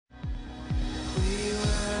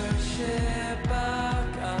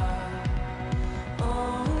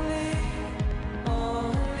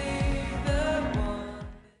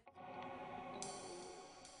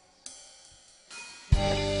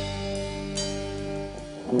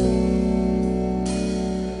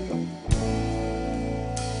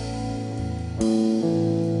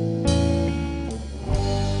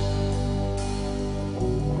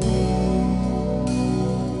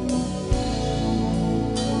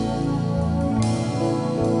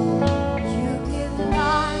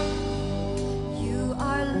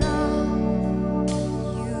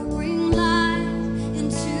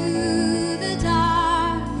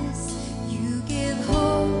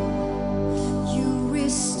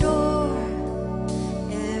Restore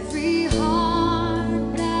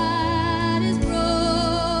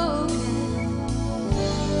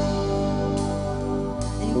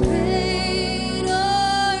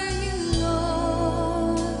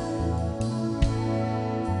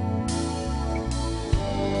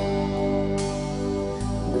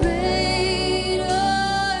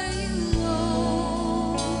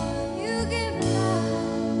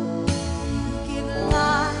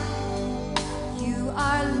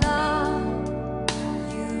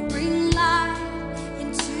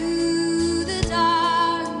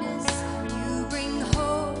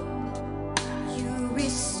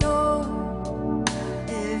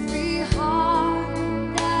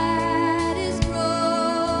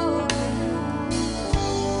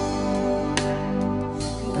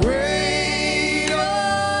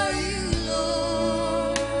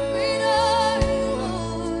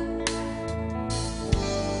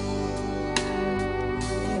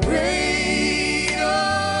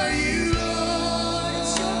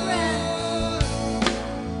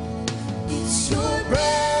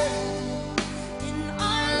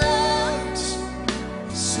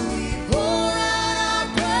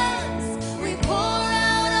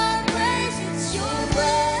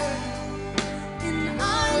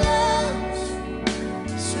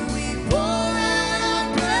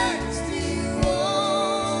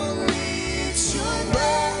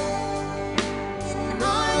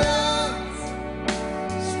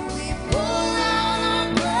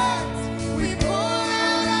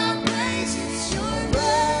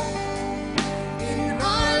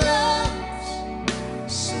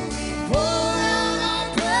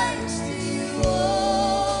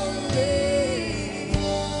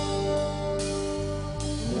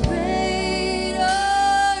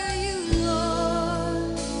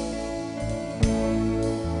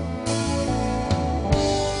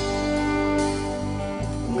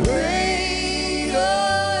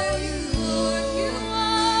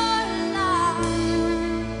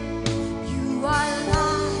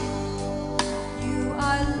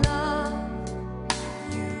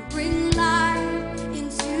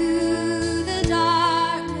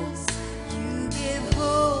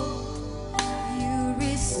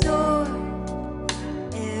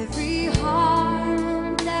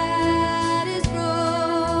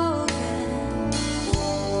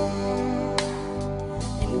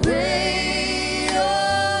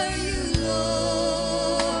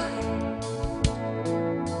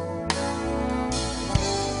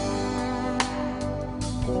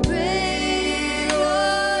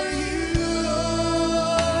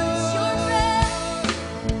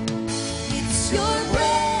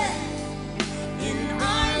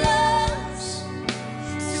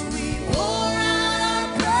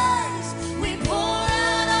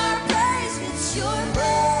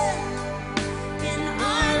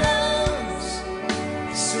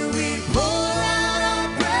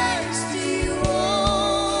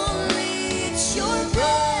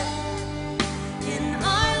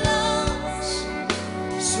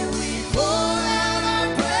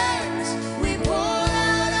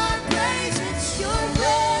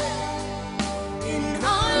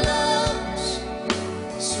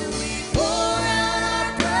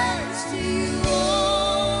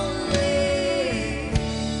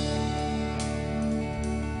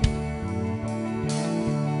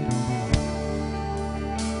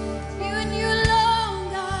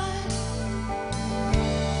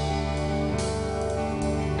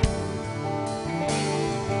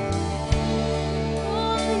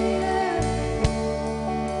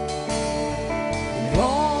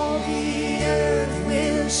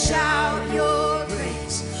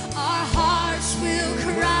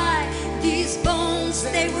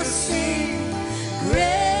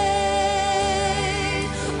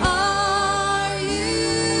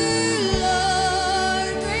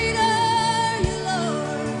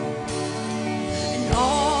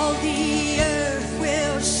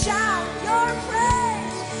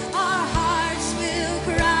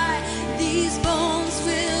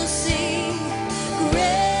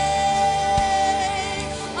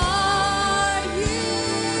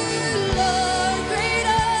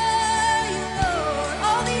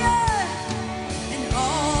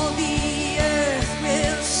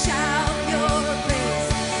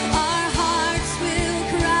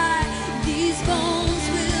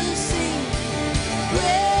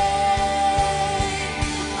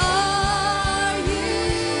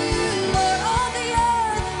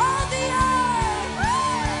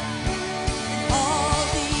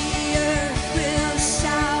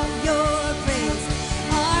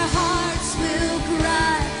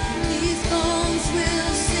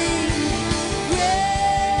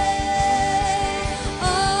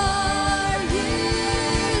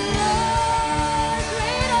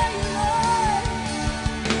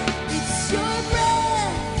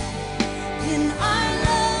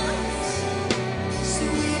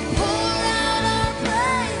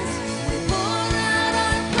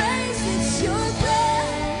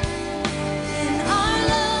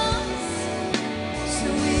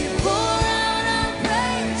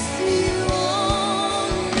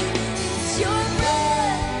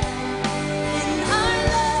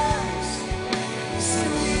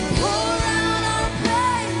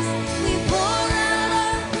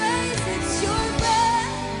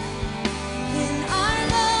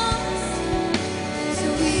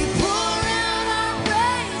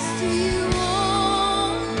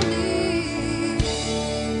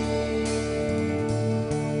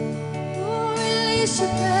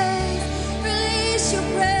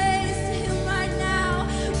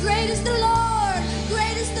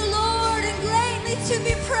to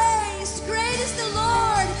be praised. Great is the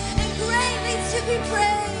Lord and greatly to be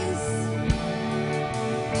praised.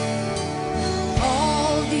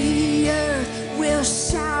 All the earth will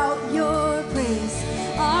shout your praise.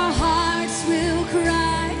 Our hearts will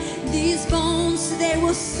cry. These bones, they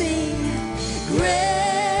will sing. Great.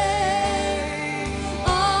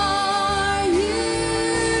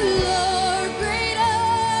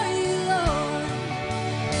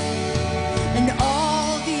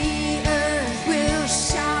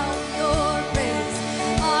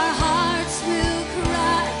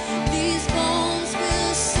 Cry.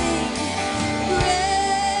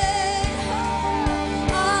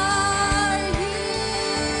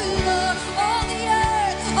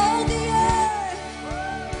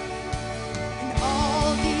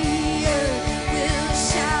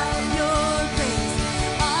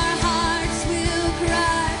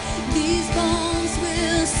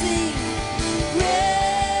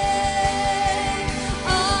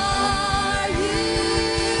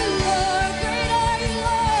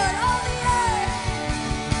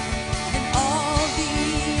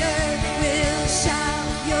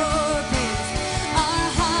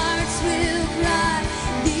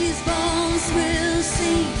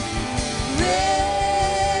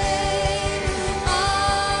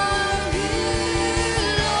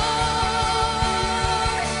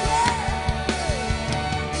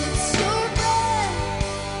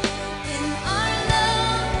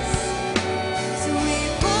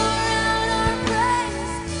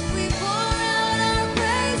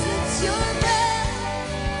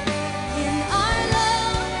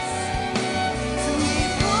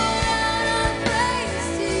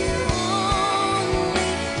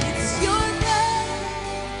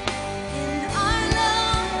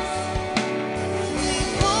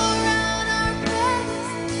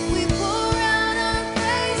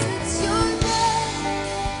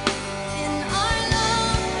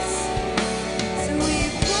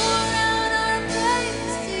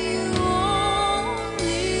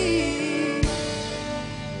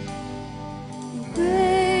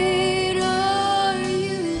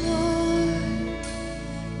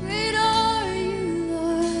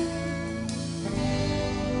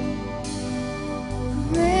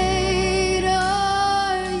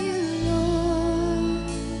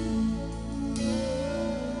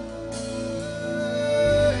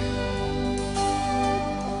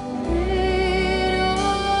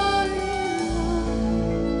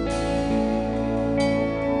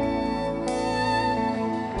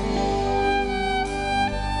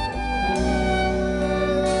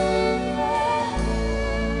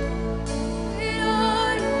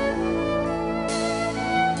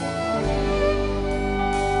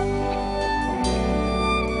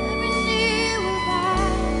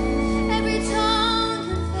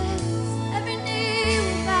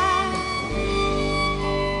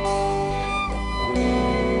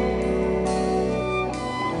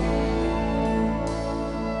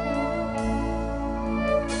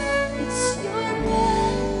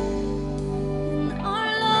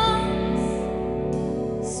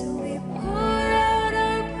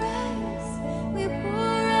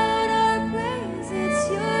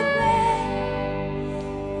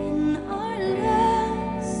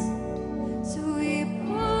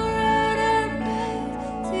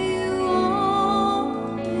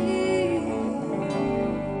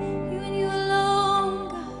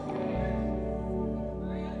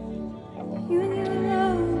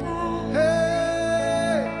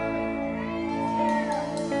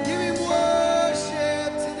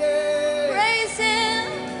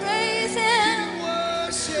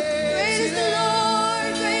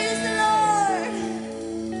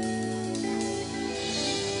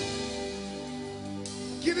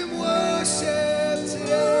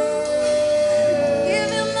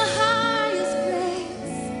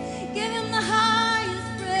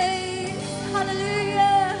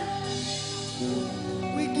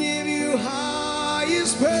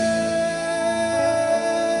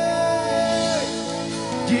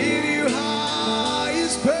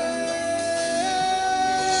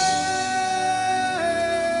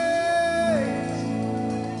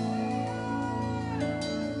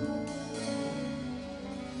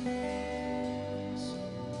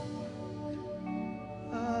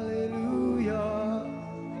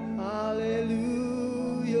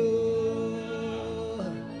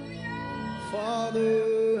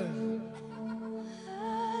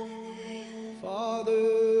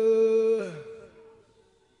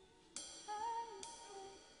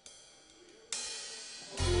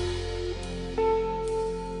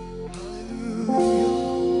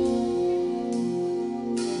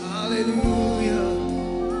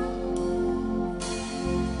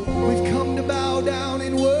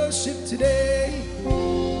 worship today.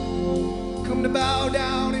 Come to bow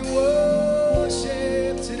down and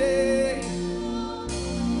worship today.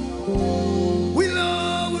 We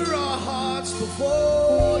lower our hearts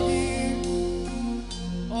before you,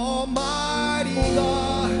 Almighty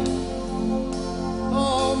God,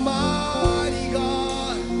 Almighty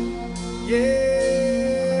God. Yes,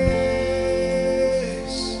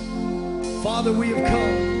 Father, we have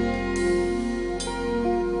come.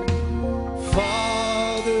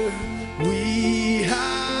 Father, we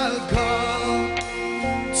have come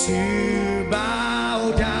to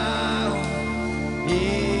bow down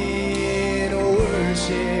in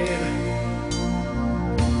worship,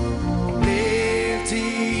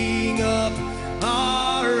 lifting up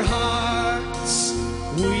our hearts.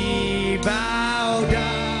 We bow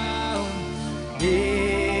down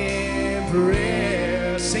in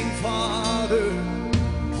prayer. Sing, Father,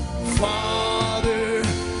 Father,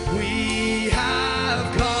 we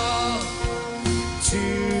have come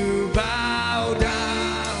to bow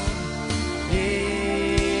down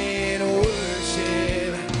in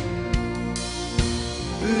worship,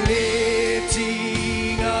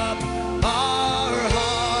 lifting up our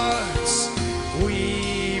hearts.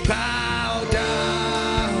 We bow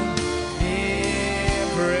down in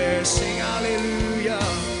prayer. Sing hallelujah.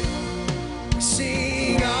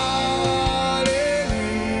 Sing hallelujah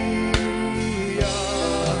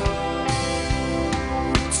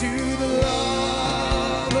to the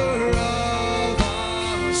lover of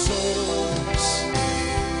our souls.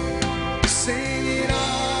 Singing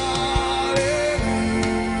hallelujah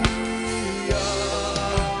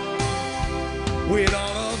with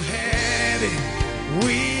all of heaven.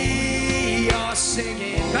 We are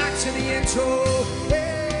singing. Back to the intro.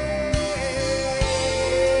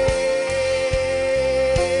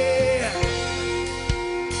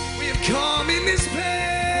 We have come in this place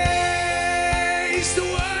to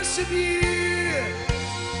worship you.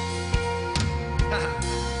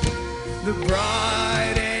 The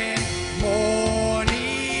bright and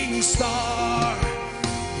morning star,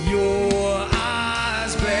 your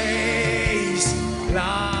eyes blaze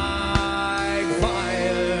like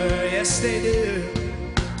fire. Yes, they do.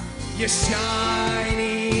 You're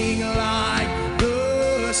shining like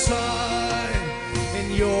the sun,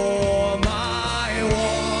 and you're my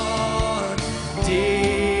one desire.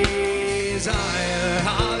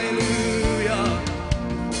 Hallelujah.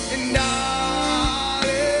 And hallelujah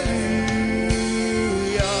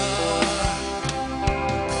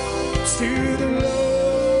to the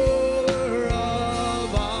lover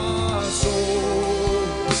of our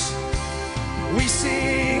souls. We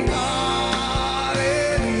sing hallelujah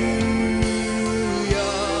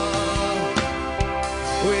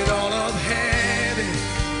with all of heaven.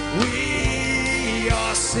 We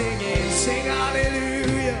are singing. Sing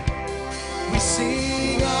hallelujah. We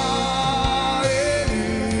sing hallelujah,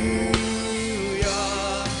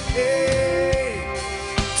 hey,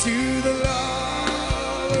 to the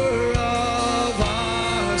lover of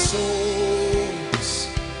our souls.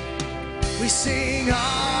 We sing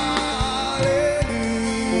hallelujah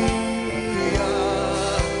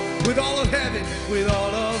with all of heaven, with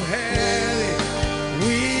all of heaven.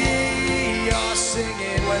 We are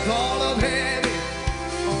singing with all of heaven,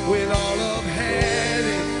 with all of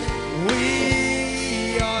heaven.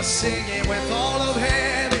 We are singing with all of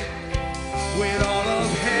heaven, with all of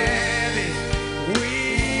heaven.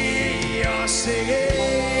 We are singing.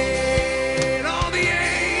 All the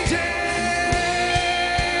angels,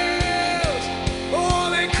 oh,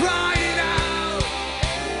 they're crying out.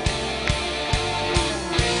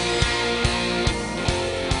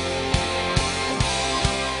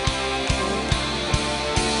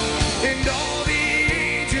 And all the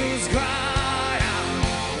angels cry out,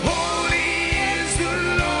 holy is the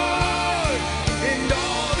Lord.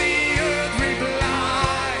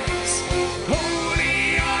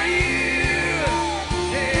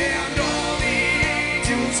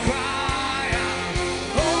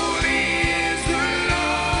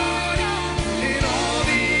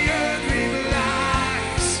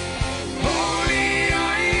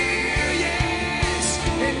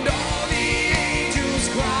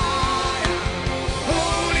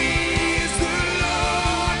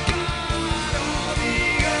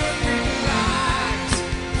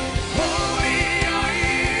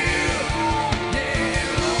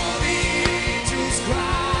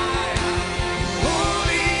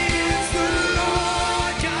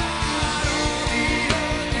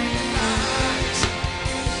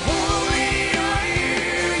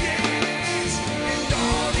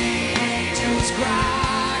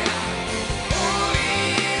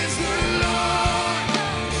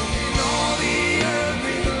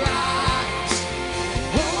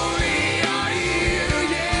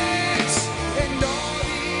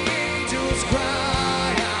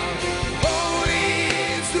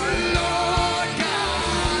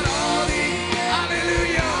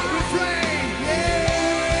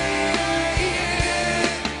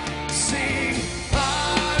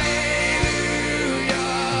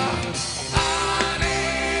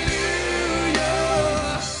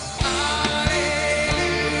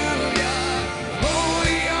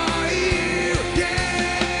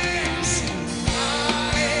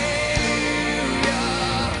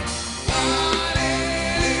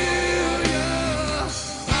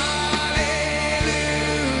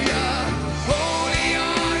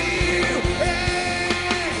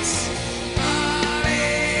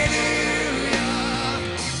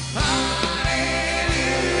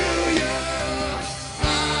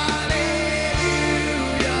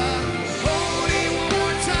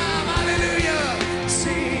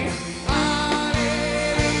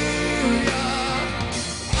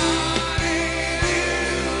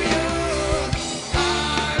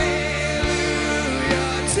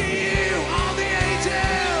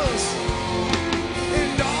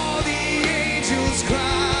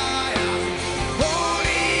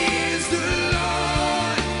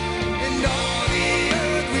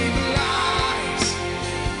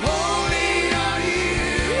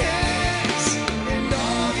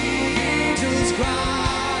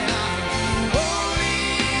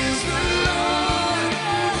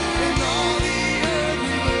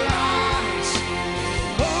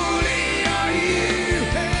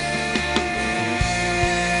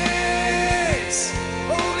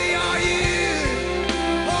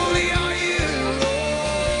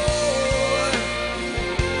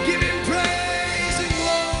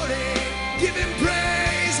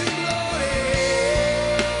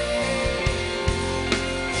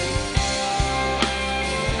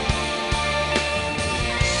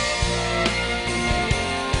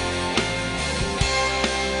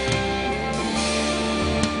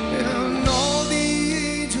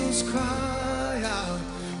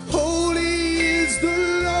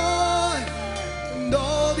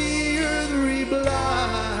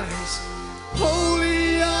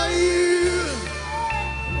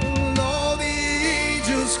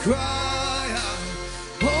 cry out,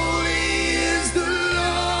 holy is the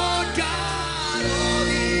Lord God. All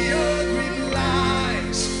the earth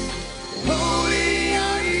replies, holy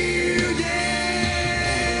are you,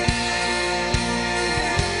 yeah.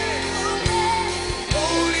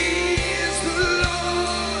 Holy is the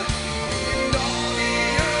Lord, and all the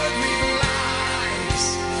earth replies,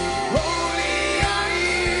 holy are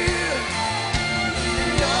you,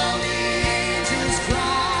 and all the angels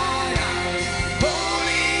cry out,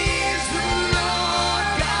 holy is the Lord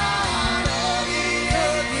God. All the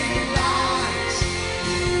earth replies,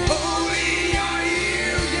 holy are you,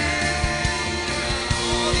 yeah.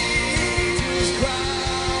 All the angels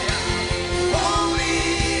cry out, holy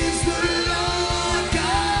is the Lord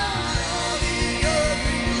God. All the earth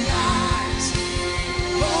replies,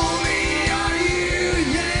 holy are you,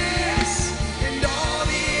 yes. And all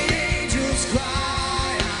the angels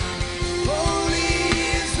cry out, holy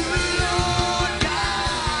is the Lord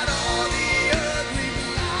God. All the earth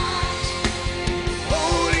replies,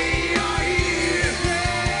 holy are you,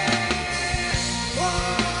 yeah.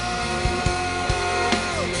 Whoa.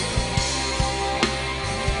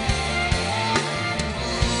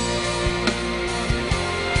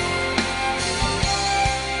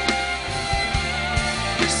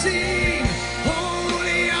 We sing,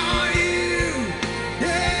 holy are you,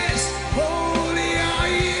 yes, holy are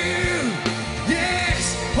you, yes,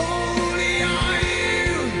 holy are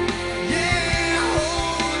you, yeah,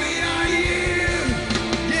 holy are you,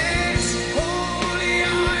 yes, holy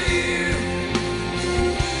are you,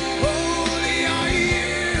 holy are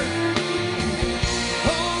you,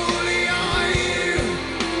 holy are you,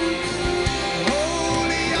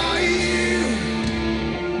 holy are you.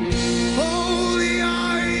 Holy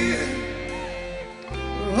are you,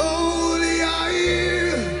 holy are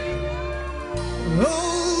you,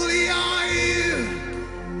 holy are you.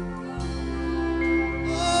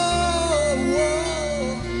 Oh,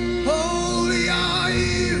 holy are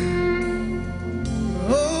you,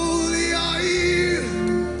 holy are you,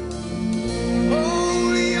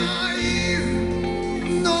 holy are you.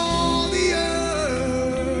 And all the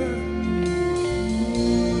earth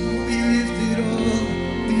be lifted up,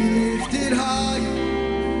 be lifted higher.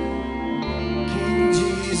 King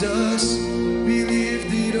Jesus, be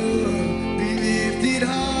lifted up, be lifted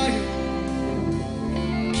higher.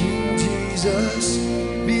 King Jesus,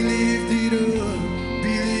 be lifted up,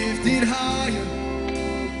 be lifted higher.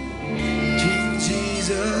 King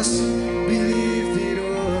Jesus, be lifted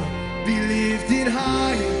up, be lifted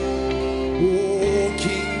higher. Oh,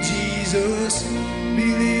 King Jesus, be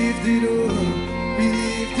lifted up, be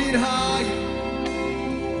lifted higher.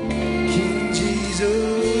 King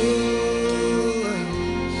Jesus.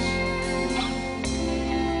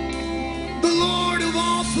 The Lord of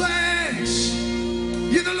all flesh,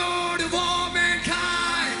 you're the Lord of all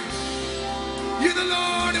mankind, you're the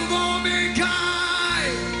Lord of all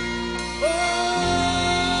mankind. Oh,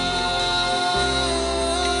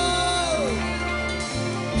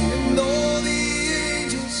 and all the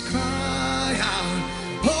angels cry out,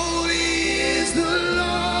 holy is the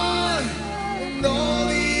Lord, and all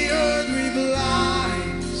the earth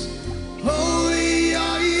replies, holy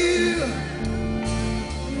are you.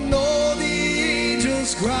 And all the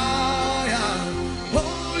angels cry out,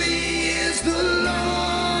 holy is the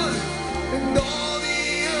Lord, and all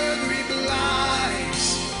the earth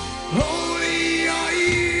replies, holy are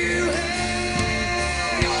you.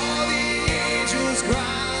 Hey, all the angels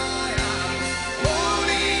cry out,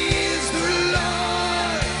 holy is the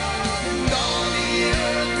Lord, and all the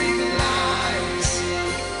earth replies,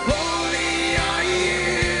 holy are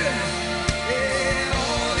you. Yeah,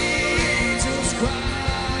 all the angels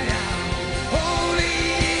cry out, holy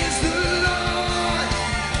is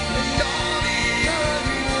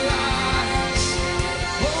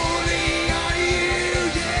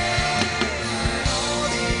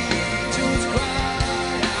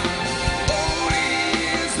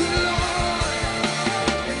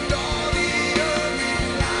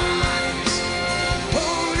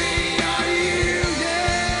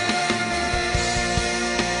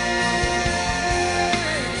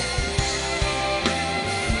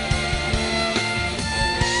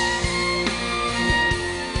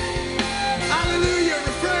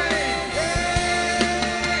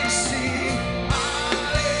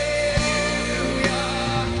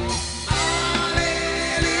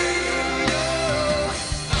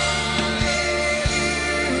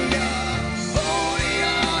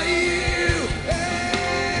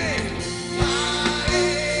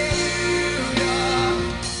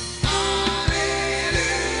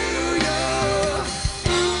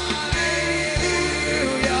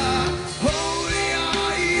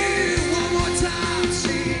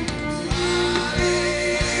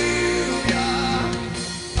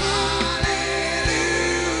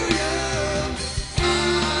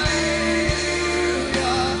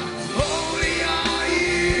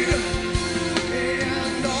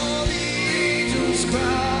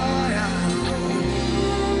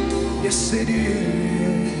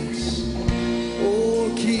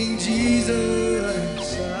King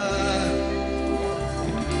Jesus.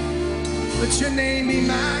 Let your name be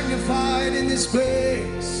magnified in this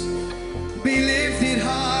place. Be lifted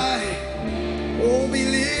high. Oh, be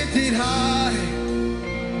lifted high.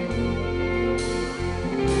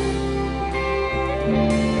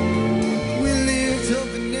 We lift up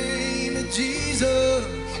the name of Jesus.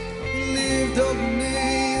 We lift up the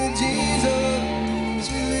name of Jesus.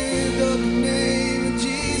 We lift up the name of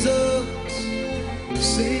Jesus,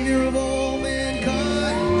 Savior of all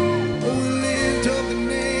mankind. Oh, we lift up the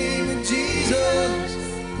name of Jesus.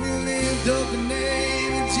 We lift up the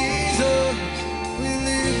name of Jesus. We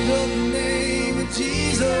lift up the name of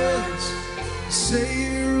Jesus,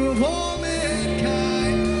 Savior of all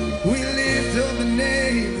mankind. We lift up the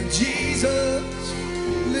name of Jesus.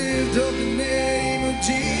 Lift up the name of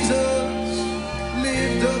Jesus.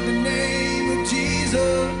 Lift up the name of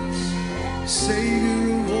Jesus,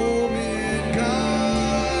 Savior of all mankind.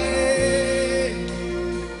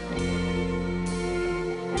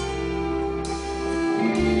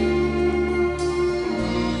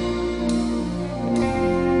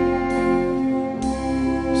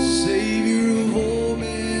 Savior of all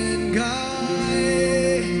mankind.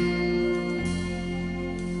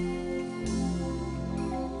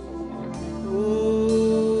 Oh,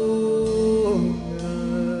 God.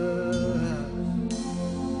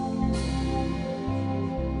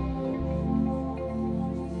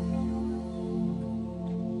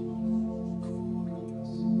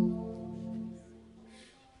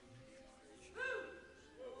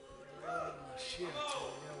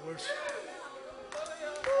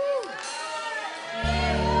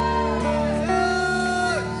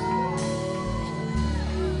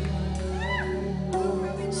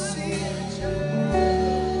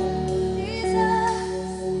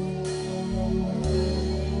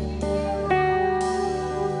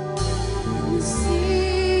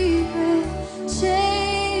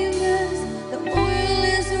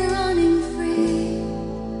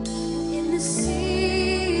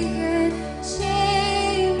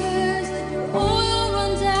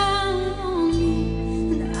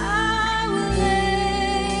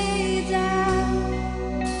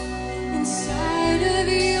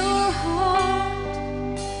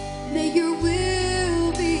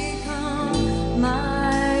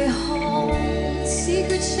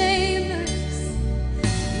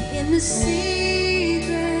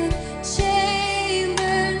 Secret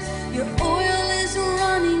chambers, your oil is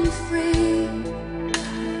running free.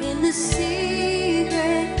 In the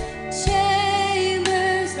secret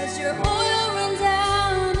chambers, let your oil run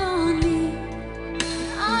down on me.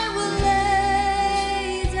 I will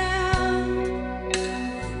lay down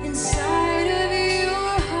inside of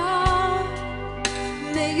your heart.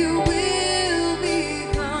 May your will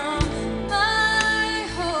become my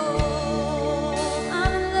home.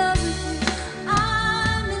 I'm in love with you.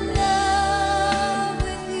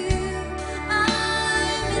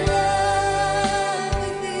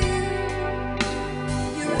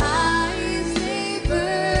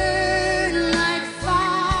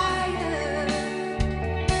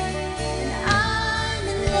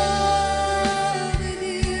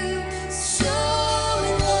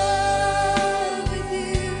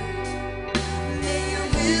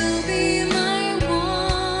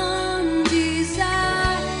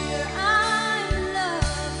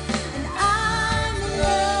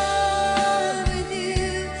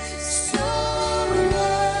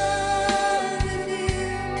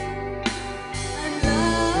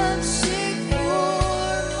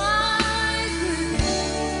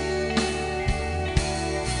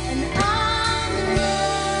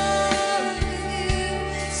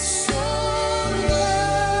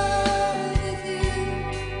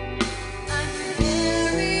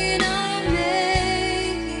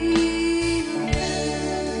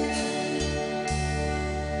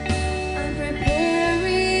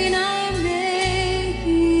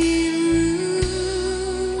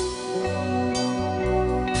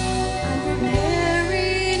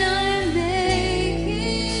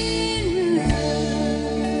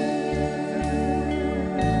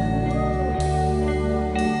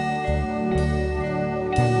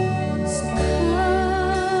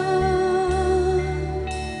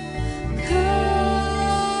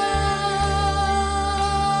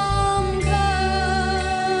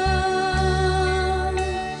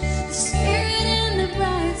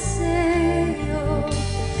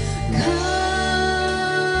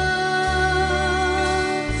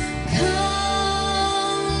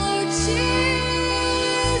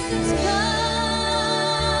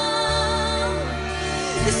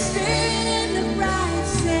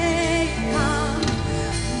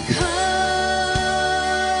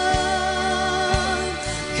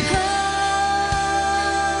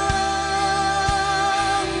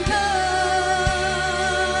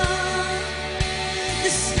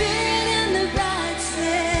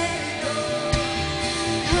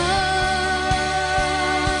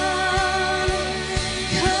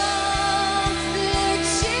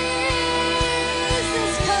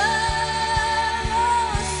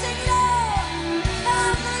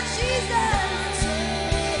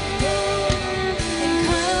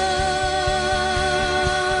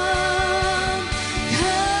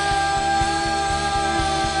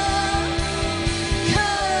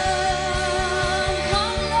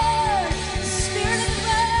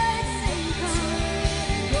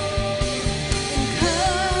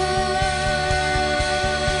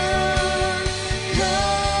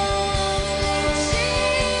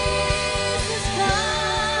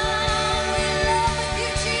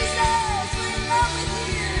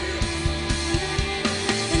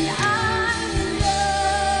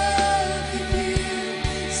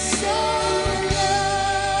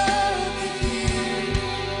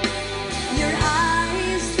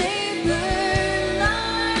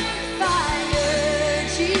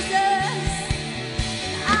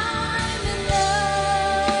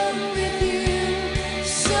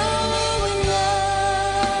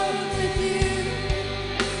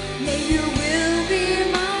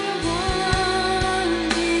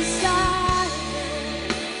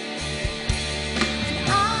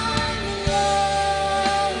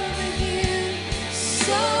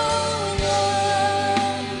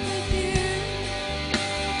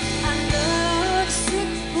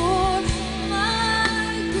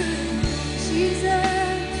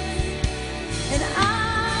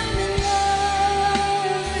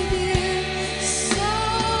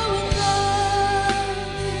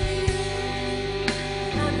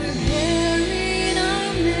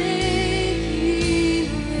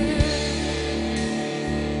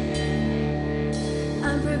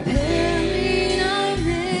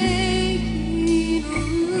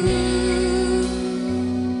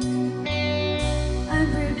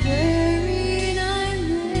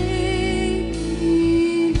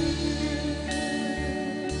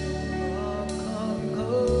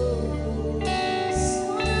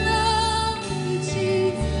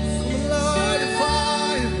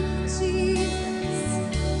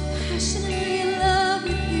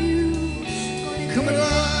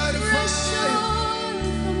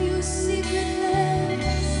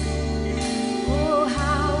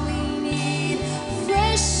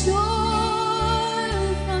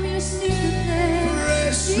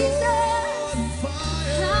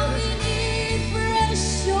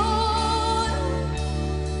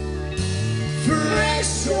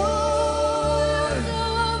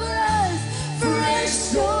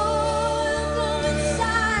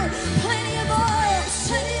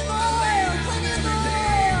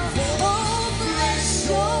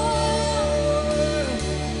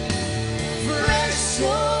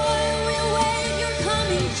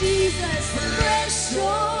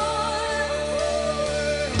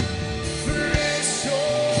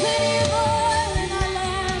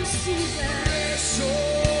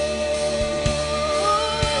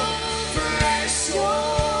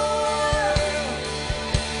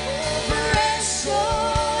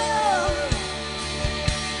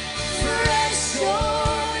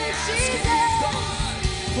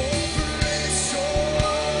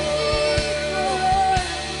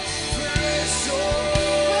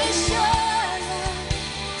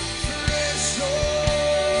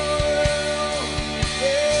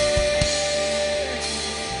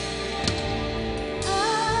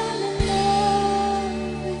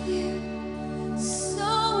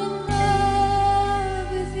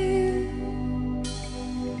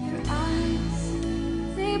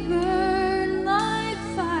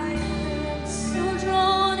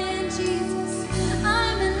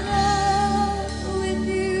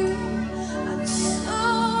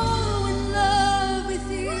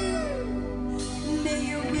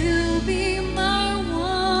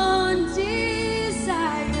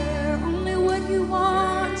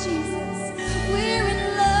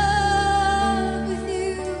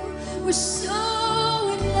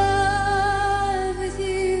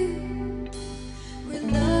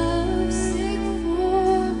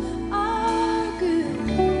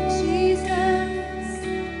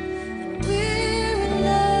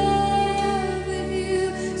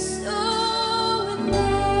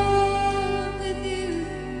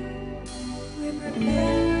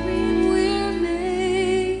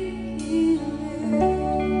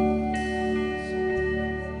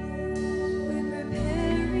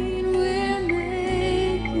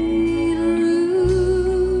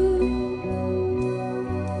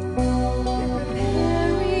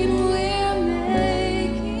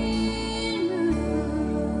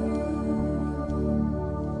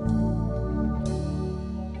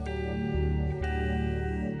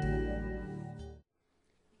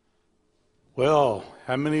 Well,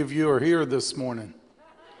 how many of you are here this morning?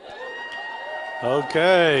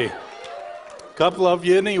 Okay, a couple of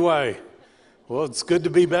you anyway. Well, it's good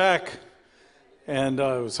to be back, and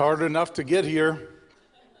it was hard enough to get here,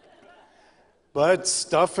 but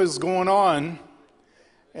stuff is going on,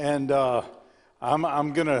 and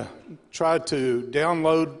I'm going to try to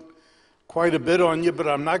download quite a bit on you, but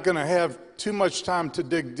I'm not going to have too much time to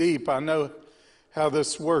dig deep. I know how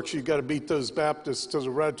this works. You got to beat those Baptists to the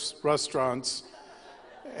restaurants,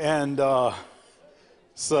 and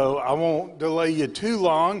so I won't delay you too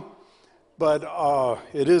long, but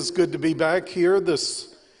it is good to be back here.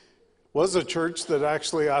 This was a church that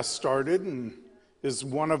actually I started and is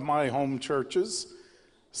one of my home churches,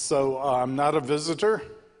 so I'm not a visitor,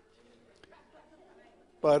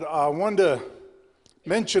 but I wanted to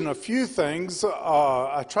mention a few things.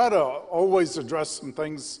 I try to always address some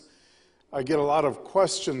things I get a lot of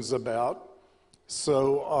questions about.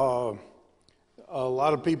 So a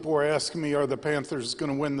lot of people were asking me, are the Panthers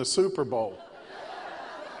going to win the Super Bowl?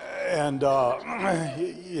 And,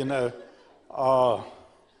 you know,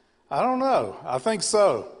 I don't know. I think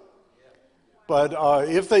so. But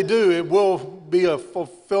if they do, it will be a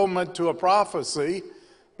fulfillment to a prophecy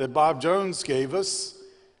that Bob Jones gave us.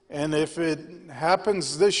 And if it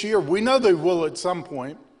happens this year, we know they will at some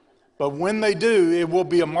point. But when they do, it will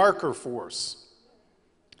be a marker for us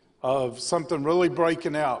of something really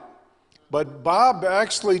breaking out. But Bob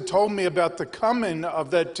actually told me about the coming of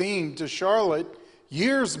that team to Charlotte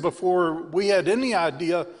years before we had any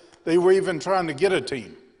idea they were even trying to get a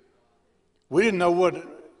team. We didn't know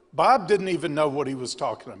Bob didn't even know what he was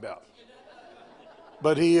talking about.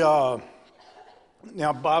 But he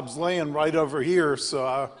Now, Bob's laying right over here,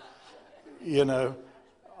 so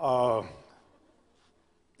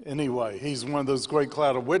anyway, he's one of those great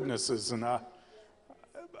cloud of witnesses, and I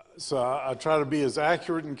try to be as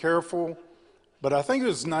accurate and careful. But I think it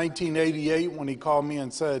was 1988 when he called me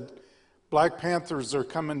and said, Black Panthers are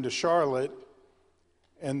coming to Charlotte,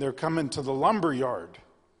 and they're coming to the lumber yard.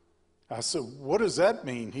 I said, what does that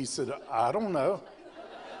mean? He said, I don't know.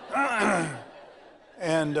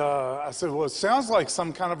 And I said, well, it sounds like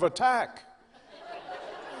some kind of attack.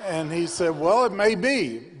 And he said, well, it may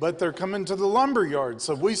be, but they're coming to the lumber yard.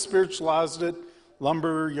 So we spiritualized it,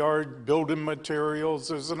 lumber yard, building materials.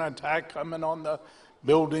 There's an attack coming on the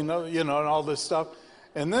building, and all this stuff.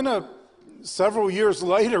 And then several years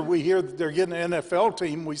later, we hear that they're getting an NFL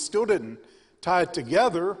team. We still didn't tie it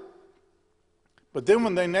together. But then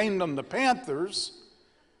when they named them the Panthers,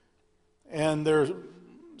 and their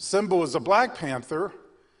symbol is a Black Panther,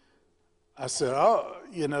 I said, oh,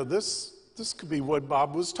 this could be what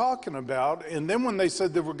Bob was talking about. And then when they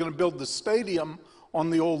said they were going to build the stadium on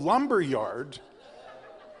the old lumber yard,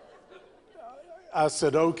 I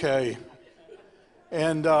said, okay.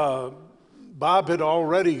 And Bob had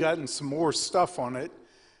already gotten some more stuff on it,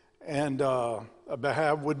 and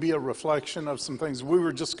would be a reflection of some things. We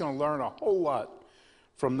were just going to learn a whole lot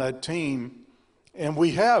from that team, and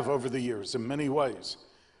we have over the years in many ways.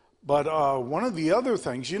 But one of the other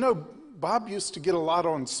things, Bob used to get a lot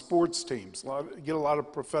on sports teams, get a lot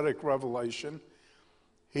of prophetic revelation.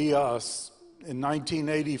 He, in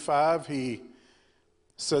 1985, he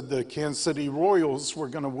said the Kansas City Royals were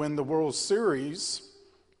going to win the World Series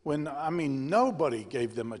when, nobody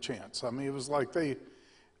gave them a chance. It was like they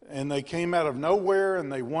came out of nowhere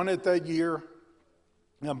and they won it that year.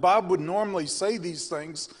 Now, Bob would normally say these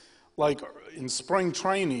things like in spring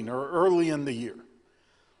training or early in the year.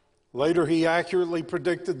 Later, he accurately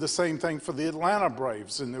predicted the same thing for the Atlanta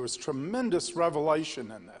Braves, and there was tremendous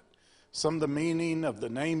revelation in that. Some of the meaning of the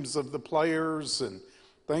names of the players and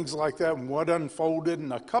things like that, and what unfolded.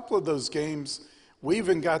 In a couple of those games, we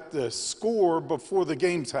even got the score before the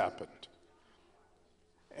games happened.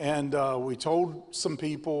 And we told some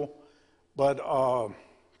people, but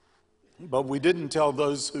we didn't tell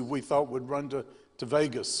those who we thought would run to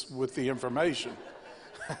Vegas with the information.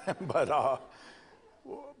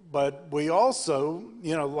 But we also,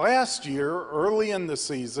 last year, early in the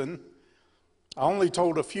season, I only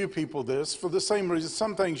told a few people this for the same reason.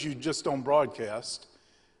 Some things you just don't broadcast.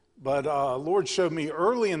 But Lord showed me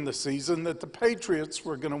early in the season that the Patriots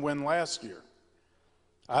were going to win last year.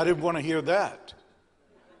 I didn't want to hear that.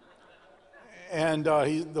 And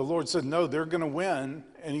the Lord said, no, they're going to win.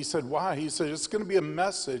 And he said, why? He said, it's going to be a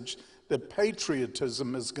message that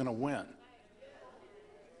patriotism is going to win.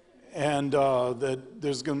 And that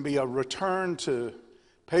there's going to be a return to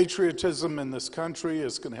patriotism in this country.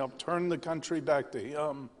 It's going to help turn the country back to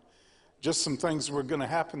Him. Just some things were going to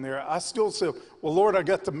happen there. I still say, well, Lord, I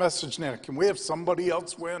got the message now. Can we have somebody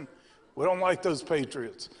else win? We don't like those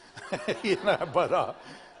Patriots. But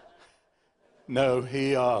no,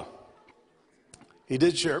 he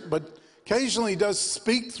did share it. But occasionally he does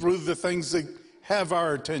speak through the things that have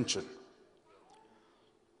our attention.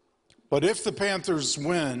 But if the Panthers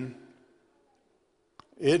win,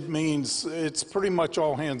 it means it's pretty much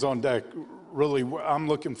all hands on deck. Really, I'm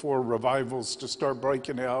looking for revivals to start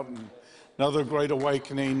breaking out and another great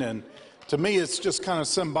awakening. And to me, it's just kind of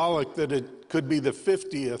symbolic that it could be the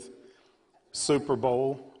 50th Super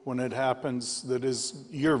Bowl when it happens, that is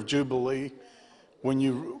year of Jubilee.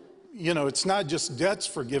 When it's not just debts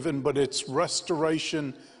forgiven, but it's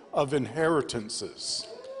restoration of inheritances.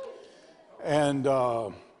 And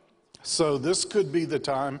so this could be the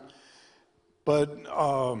time, but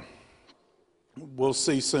we'll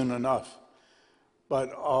see soon enough. But,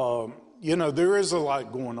 there is a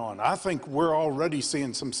lot going on. I think we're already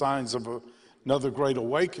seeing some signs of another great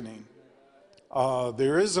awakening.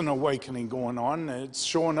 There is an awakening going on. It's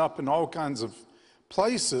showing up in all kinds of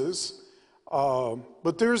places.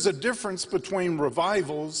 But there's a difference between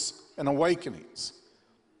revivals and awakenings.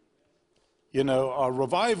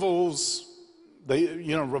 Revivals,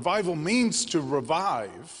 revival means to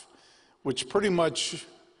revive, which pretty much,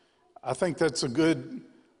 I think that's a good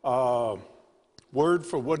word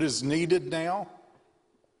for what is needed now.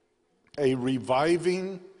 A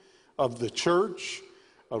reviving of the church,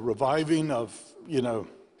 a reviving of,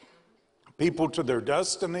 people to their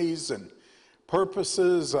destinies and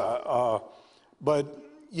purposes. But,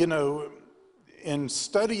 in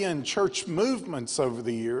studying church movements over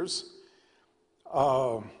the years,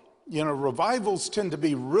 revivals tend to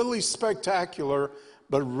be really spectacular,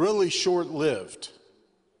 but really short-lived.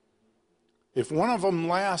 If one of them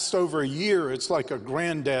lasts over a year, it's like a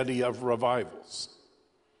granddaddy of revivals.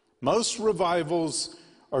 Most revivals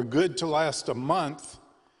are good to last a month,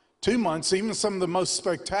 2 months, even some of the most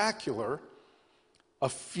spectacular. A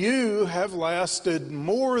few have lasted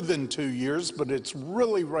more than 2 years, but it's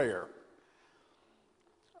really rare.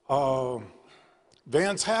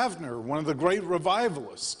 Vance Havner, one of the great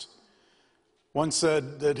revivalists, once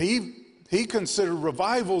said that he considered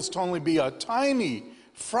revivals to only be a tiny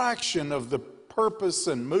fraction of the purpose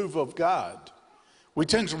and move of God. We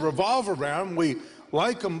tend to revolve around. We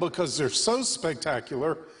like them because they're so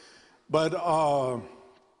spectacular. But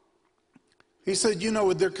he said,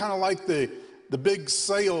 they're kind of like the big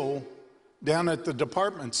sale down at the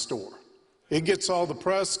department store. It gets all the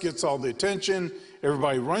press, gets all the attention.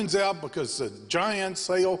 Everybody runs out because it's a giant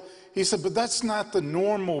sale. He said, but that's not the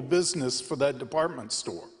normal business for that department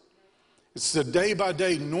store. It's the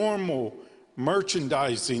day-by-day normal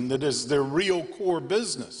merchandising that is their real core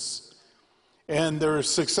business. And their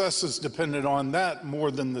success is dependent on that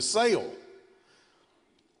more than the sale.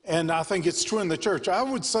 And I think it's true in the church. I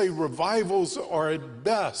would say revivals are at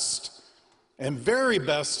best, and very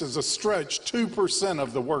best is a stretch, 2%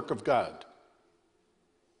 of the work of God.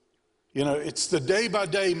 It's the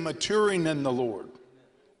day-by-day maturing in the Lord,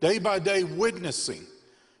 day-by-day witnessing.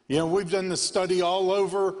 We've done this study all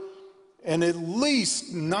over, and at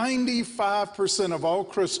least 95% of all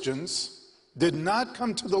Christians did not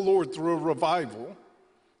come to the Lord through a revival,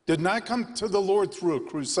 did not come to the Lord through a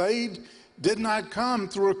crusade, did not come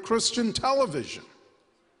through a Christian television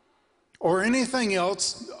or anything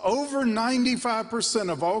else. Over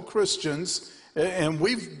 95% of all Christians, and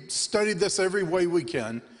we've studied this every way we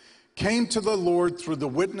can, came to the Lord through the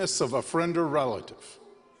witness of a friend or relative.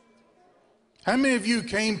 How many of you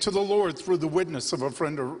came to the Lord through the witness of a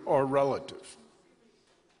friend or relative?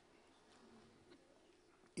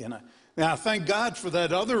 Now, thank God for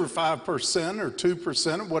that other 5% or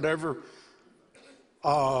 2% or whatever.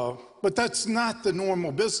 But that's not the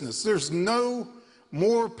normal business. There's no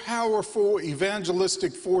more powerful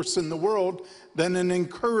evangelistic force in the world than an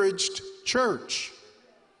encouraged church.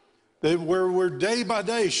 Where we're day by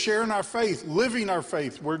day sharing our faith, living our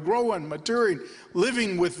faith. We're growing, maturing,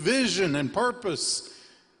 living with vision and purpose.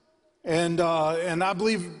 And I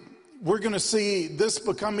believe we're going to see this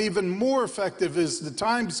become even more effective as the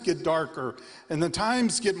times get darker and the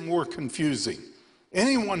times get more confusing.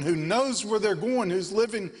 Anyone who knows where they're going, who's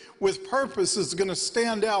living with purpose, is going to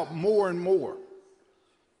stand out more and more.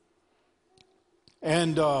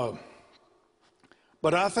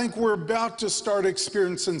 But I think we're about to start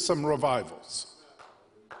experiencing some revivals.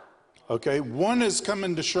 Okay, one is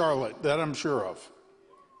coming to Charlotte, that I'm sure of.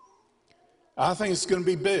 I think it's going to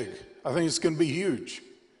be big. I think it's going to be huge.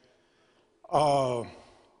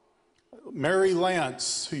 Mary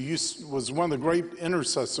Lance, who was one of the great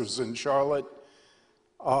intercessors in Charlotte,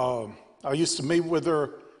 I used to meet with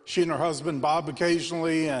her, she and her husband Bob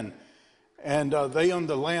occasionally, and they own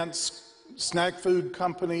the Lance snack food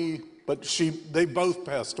company. But they both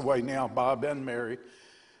passed away now, Bob and Mary.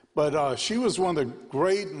 But she was one of the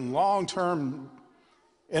great and long-term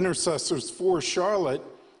intercessors for Charlotte.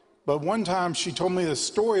 But one time she told me this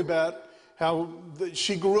story about how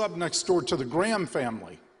she grew up next door to the Graham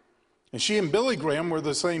family. And she and Billy Graham were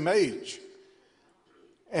the same age.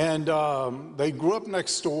 And they grew up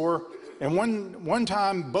next door. And one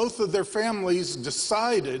time, both of their families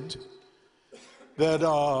decided that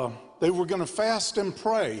they were going to fast and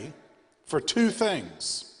pray for two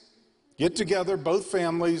things. Get together, both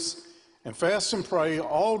families, and fast and pray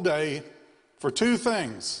all day for two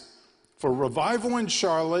things. For revival in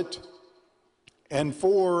Charlotte and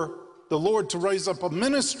for the Lord to raise up a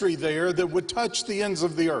ministry there that would touch the ends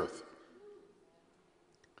of the earth.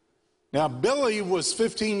 Now, Billy was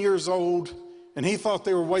 15 years old, and he thought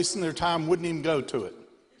they were wasting their time, wouldn't even go to it.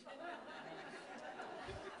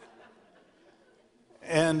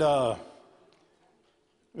 And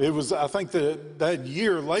it was, I think, that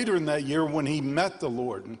year, later in that year, when he met the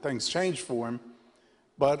Lord and things changed for him.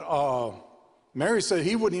 But Mary said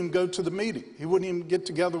he wouldn't even go to the meeting. He wouldn't even get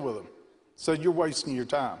together with them. Said, you're wasting your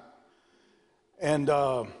time. And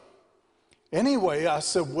anyway, I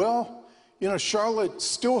said, well, Charlotte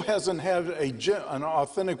still hasn't had an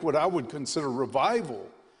authentic, what I would consider, revival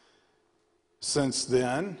since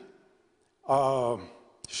then.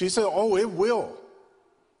 She said, oh, it will.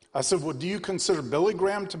 I said, well, do you consider Billy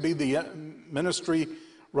Graham to be the ministry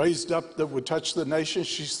raised up that would touch the nation?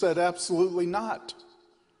 She said, absolutely not.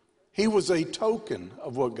 He was a token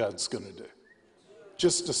of what God's going to do,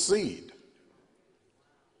 just a seed.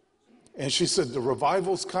 And she said, the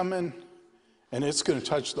revival's coming, and it's going to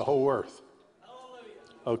touch the whole earth.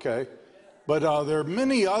 Okay? But there are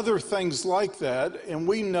many other things like that, and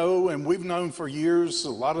we know, and we've known for years, a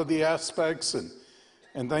lot of the aspects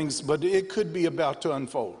and things, but it could be about to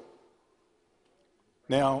unfold.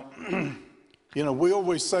 Now, we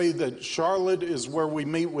always say that Charlotte is where we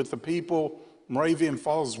meet with the people, Moravian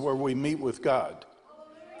Falls is where we meet with God.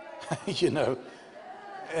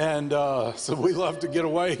 And so we love to get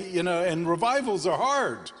away, and revivals are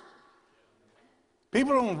hard.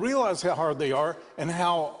 People don't realize how hard they are and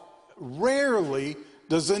how rarely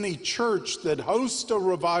does any church that hosts a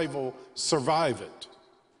revival survive it.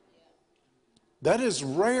 That is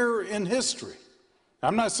rare in history.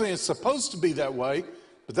 I'm not saying it's supposed to be that way,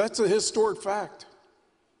 but that's a historic fact.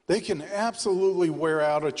 They can absolutely wear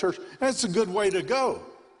out a church. That's a good way to go.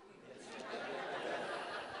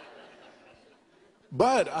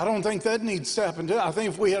 But I don't think that needs to happen. I think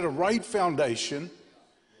if we had a right foundation,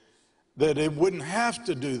 that it wouldn't have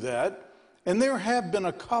to do that. And there have been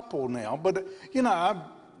a couple now, but I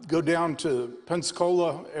go down to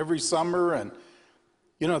Pensacola every summer, and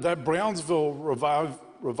that Brownsville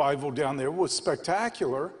revival down there was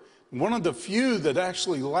spectacular. One of the few that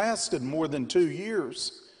actually lasted more than 2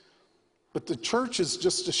 years. But the church is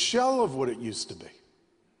just a shell of what it used to be.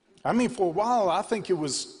 I mean, for a while, I think it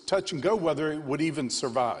was touch and go whether it would even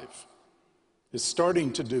survive. It's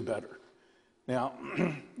starting to do better. Now,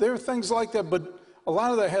 there are things like that, but a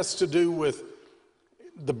lot of that has to do with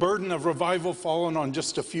the burden of revival falling on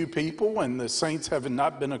just a few people and the saints having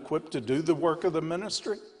not been equipped to do the work of the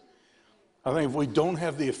ministry. I think if we don't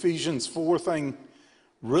have the Ephesians 4 thing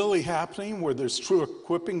really happening where there's true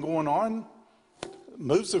equipping going on,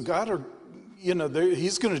 moves of God are,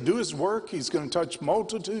 he's going to do his work. He's going to touch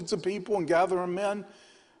multitudes of people and gather them in.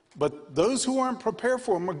 But those who aren't prepared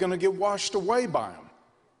for him are going to get washed away by him.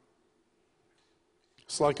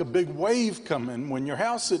 It's like a big wave coming when your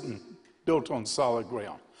house isn't built on solid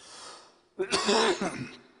ground.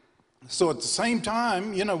 So at the same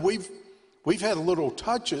time, we've had little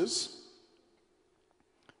touches.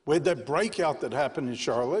 We had that breakout that happened in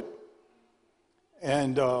Charlotte.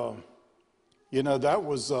 And, that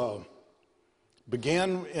was,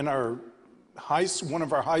 began in one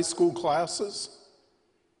of our high school classes.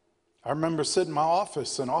 I remember sitting in my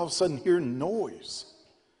office and all of a sudden hearing noise.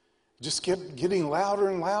 Just kept getting louder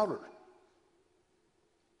and louder.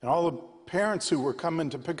 And all the parents who were coming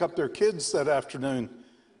to pick up their kids that afternoon,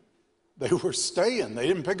 they were staying. They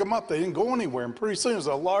didn't pick them up. They didn't go anywhere. And pretty soon it was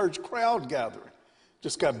a large crowd gathering.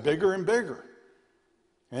 Just got bigger and bigger.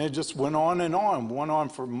 And it just went on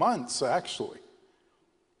for months, actually.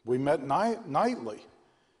 We met nightly.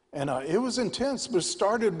 And it was intense, but it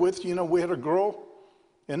started with, we had a girl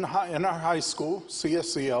in our high school,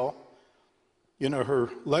 CSCL. Her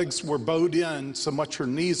legs were bowed in so much her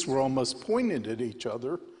knees were almost pointed at each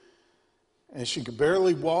other. And she could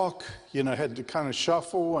barely walk, had to kind of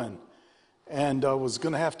shuffle and was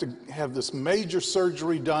going to have this major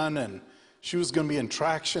surgery done. And she was going to be in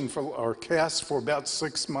traction or cast for about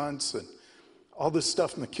 6 months and all this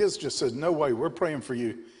stuff. And the kids just said, no way, we're praying for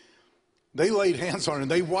you. They laid hands on her and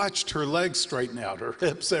they watched her legs straighten out, her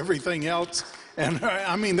hips, everything else. And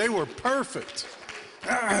they were perfect.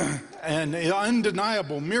 And an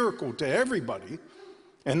undeniable miracle to everybody.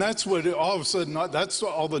 And that's what all of a sudden, that's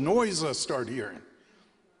all the noise I started hearing.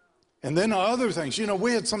 And then other things,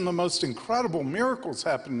 we had some of the most incredible miracles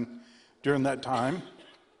happen during that time.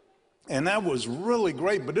 And that was really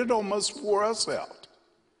great, but it almost wore us out.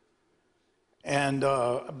 And,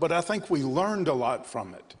 but I think we learned a lot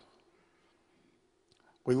from it.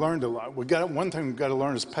 We learned a lot. One thing we've got to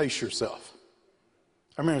learn is pace yourself.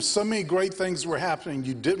 So many great things were happening,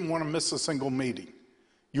 you didn't want to miss a single meeting.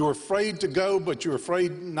 You were afraid to go, but you were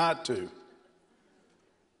afraid not to.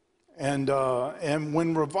 And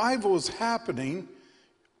when revival is happening,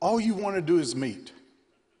 all you want to do is meet.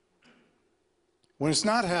 When it's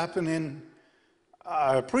not happening,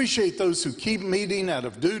 I appreciate those who keep meeting out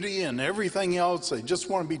of duty and everything else. They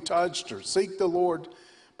just want to be touched or seek the Lord.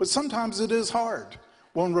 But sometimes it is hard.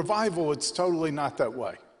 Well, in revival, it's totally not that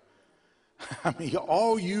way.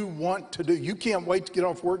 All you want to do, you can't wait to get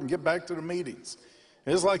off work and get back to the meetings.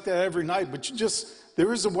 It's like that every night, but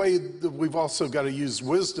there is a way that we've also got to use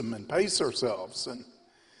wisdom and pace ourselves.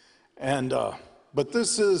 But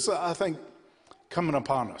this is, I think, coming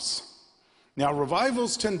upon us. Now,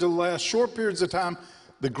 revivals tend to last short periods of time.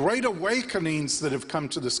 The great awakenings that have come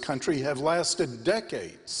to this country have lasted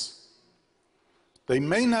decades. They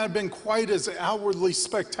may not have been quite as outwardly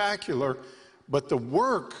spectacular, but the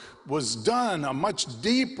work was done, a much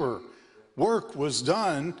deeper work was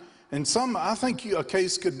done. And I think a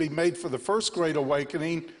case could be made for the first Great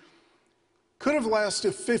Awakening, could have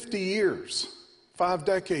lasted 50 years. 5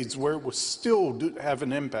 decades where it was still have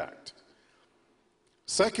an impact.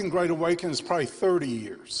 Second Great Awakening is probably 30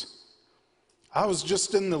 years. I was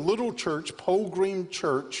just in the little church, Pole Green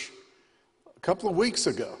Church, a couple of weeks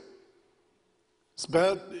ago. It's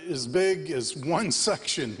about as big as one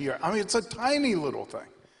section here. I mean, it's a tiny little thing.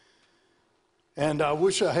 And I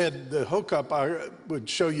wish I had the hookup. I would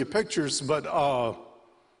show you pictures, but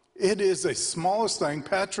it is the smallest thing.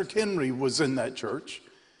 Patrick Henry was in that church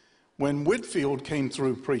when Whitefield came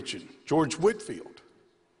through preaching, George Whitefield.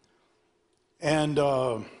 And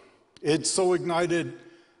it so ignited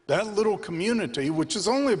that little community, which is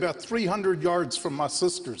only about 300 yards from my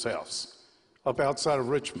sister's house up outside of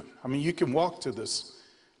Richmond. I mean, you can walk to this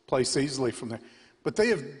place easily from there. But they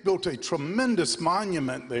have built a tremendous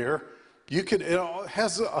monument there. It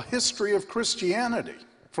has a history of Christianity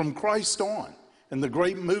from Christ on. And the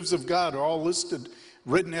great moves of God are all listed,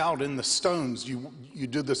 written out in the stones. You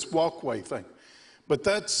do this walkway thing. But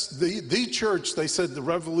that's the church. They said the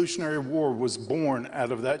Revolutionary War was born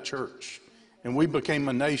out of that church. And we became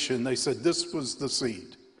a nation. They said this was the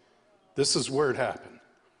seed. This is where it happened.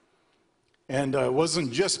 And it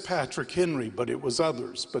wasn't just Patrick Henry, but it was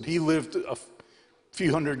others. But he lived a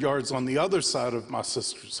few hundred yards on the other side of my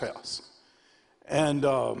sister's house. And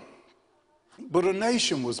but a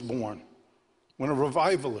nation was born when a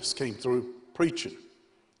revivalist came through preaching.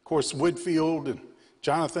 Of course, Whitefield and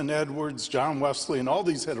Jonathan Edwards, John Wesley, and all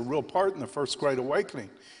these had a real part in the First Great Awakening.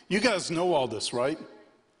 You guys know all this, right?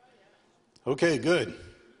 Okay, good.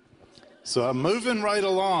 So I'm moving right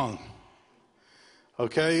along.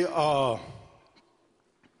 Okay,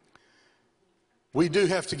 we do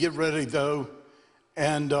have to get ready, though.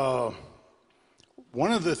 And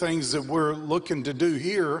one of the things that we're looking to do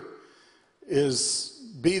here is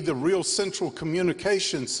be the real central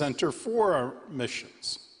communication center for our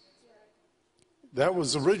missions. That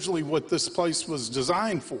was originally what this place was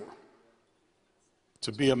designed for.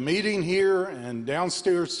 To be a meeting here and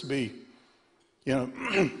downstairs to be,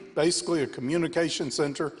 basically a communication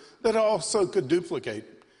center that also could duplicate,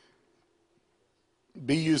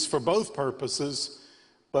 be used for both purposes.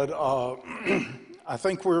 But I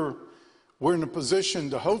think we're in a position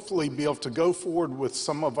to hopefully be able to go forward with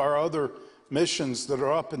some of our other missions that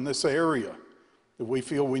are up in this area that we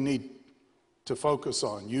feel we need to focus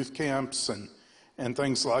on, youth camps and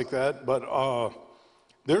things like that. But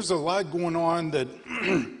there's a lot going on that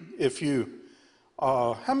if you,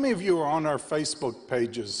 how many of you are on our Facebook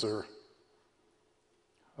pages?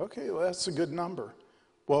 Okay, well, that's a good number.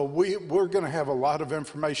 Well, we're going to have a lot of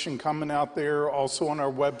information coming out there, also on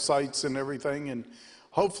our websites and everything, and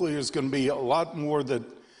hopefully there's going to be a lot more that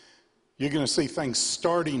you're going to see things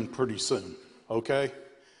starting pretty soon, okay?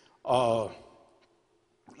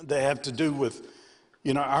 They have to do with,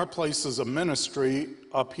 our place is a ministry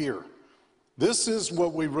up here. This is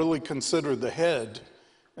what we really consider the head,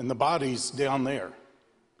 and the body's down there.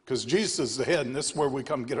 Because Jesus is the head, and this is where we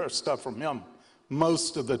come get our stuff from him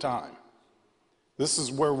most of the time. This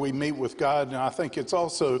is where we meet with God, and I think it's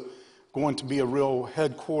also going to be a real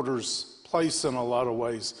headquarters place in a lot of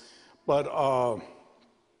ways. But,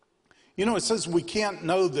 it says we can't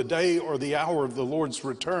know the day or the hour of the Lord's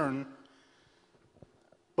return.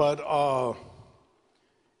 But,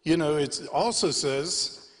 it also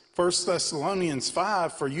says, 1 Thessalonians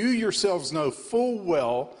 5, for you yourselves know full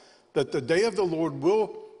well that the day of the Lord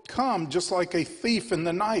will come just like a thief in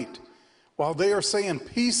the night. While they are saying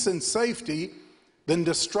peace and safety, then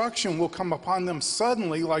destruction will come upon them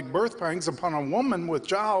suddenly like birth pangs upon a woman with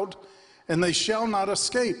child, and they shall not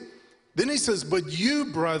escape. Then he says, but you,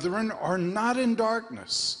 brethren, are not in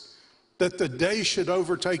darkness, that the day should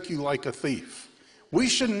overtake you like a thief. We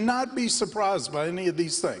should not be surprised by any of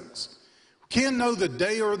these things. We can't know the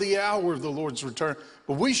day or the hour of the Lord's return,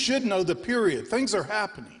 but we should know the period. Things are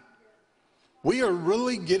happening. We are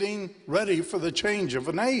really getting ready for the change of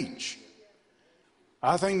an age.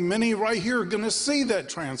 I think many right here are going to see that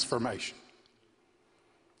transformation.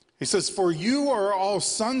 He says, for you are all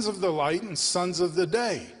sons of the light and sons of the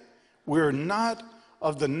day. We are not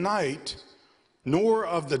of the night, nor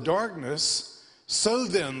of the darkness. So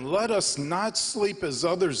then, let us not sleep as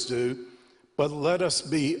others do, but let us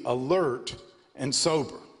be alert and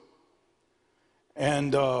sober.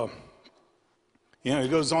 And,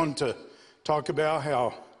 it goes on to talk about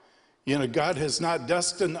how, God has not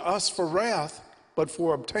destined us for wrath, but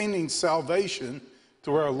for obtaining salvation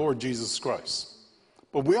through our Lord Jesus Christ.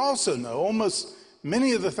 But we also know almost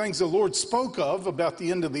many of the things the Lord spoke of about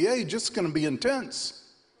the end of the age, it's going to be intense.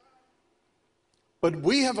 But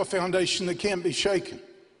we have a foundation that can't be shaken.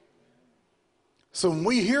 So when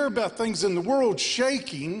we hear about things in the world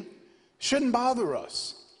shaking, it shouldn't bother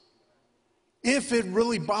us. if it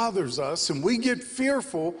really bothers us and we get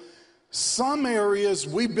fearful, some areas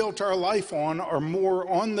we built our life on are more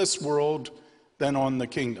on this world than on the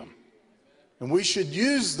kingdom. And we should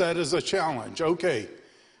use that as a challenge. Okay,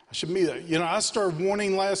 I should be that. I started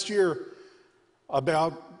warning last year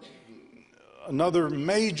about another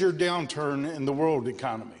major downturn in the world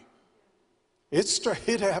economy.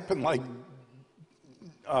 It happened like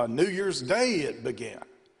New Year's Day it began.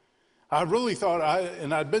 I really thought,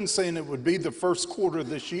 and I'd been saying it would be the first quarter of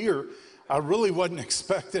this year. I really wasn't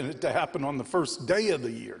expecting it to happen on the first day of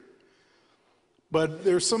the year. But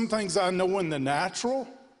there's some things I know in the natural,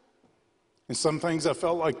 and some things I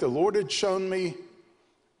felt like the Lord had shown me.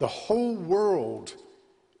 The whole world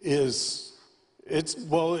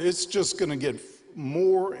it's just going to get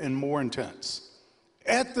more and more intense.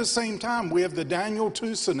 At the same time, we have the Daniel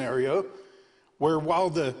 2 scenario, where while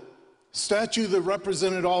the statue that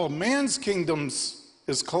represented all of man's kingdoms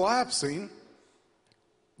is collapsing,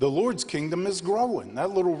 the Lord's kingdom is growing. That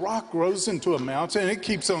little rock grows into a mountain, and it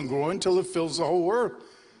keeps on growing until it fills the whole earth.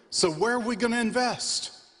 So where are we going to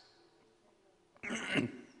invest?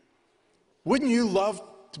 Wouldn't you love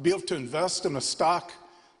to be able to invest in a stock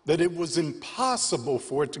that it was impossible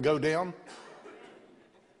for it to go down?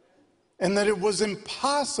 And that it was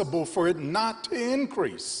impossible for it not to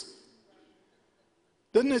increase?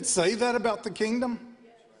 Doesn't it say that about the kingdom?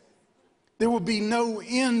 There will be no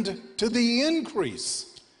end to the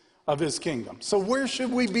increase of his kingdom. So where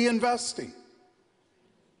should we be investing?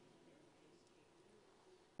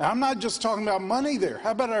 Now, I'm not just talking about money there.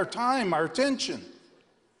 How about our time, our attention,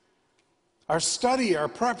 our study, our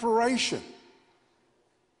preparation?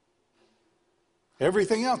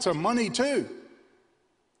 Everything else, our money too.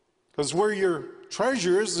 Because where your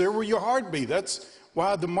treasure is, there will your heart be. That's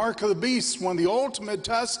why the mark of the beast, one of the ultimate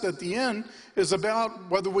tests at the end, is about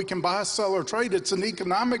whether we can buy, sell, or trade. It's an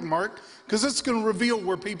economic mark because it's going to reveal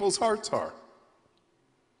where people's hearts are.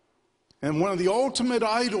 And one of the ultimate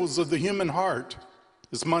idols of the human heart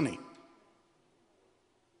is money.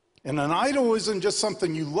 And an idol isn't just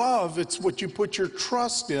something you love, it's what you put your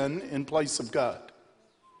trust in place of God.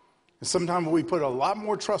 And sometimes we put a lot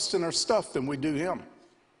more trust in our stuff than we do him.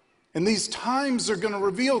 And these times are going to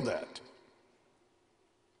reveal that.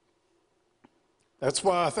 That's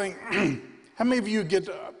why I think, how many of you get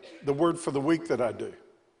the word for the week that I do?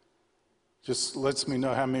 Just lets me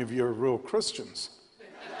know how many of you are real Christians.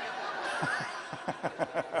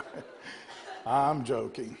 I'm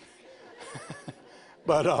joking.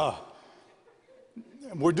 But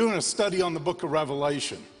we're doing a study on the book of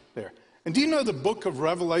Revelation there. And do you know the book of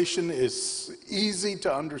Revelation is easy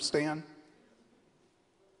to understand?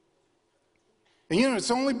 And it's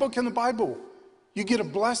the only book in the Bible. You get a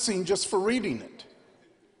blessing just for reading it.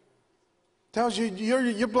 Tells you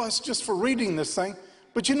you're blessed just for reading this thing.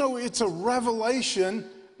 But it's a revelation,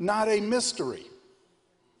 not a mystery.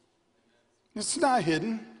 It's not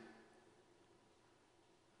hidden.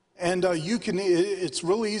 And it's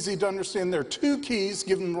really easy to understand. There are two keys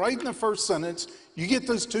given right in the first sentence. You get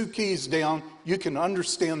those two keys down, you can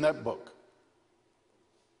understand that book.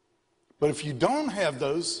 But if you don't have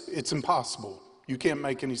those, it's impossible. You can't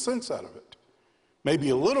make any sense out of it. Maybe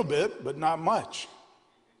a little bit, but not much.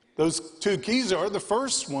 Those two keys are, the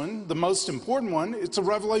first one, the most important one, it's a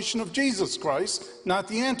revelation of Jesus Christ, not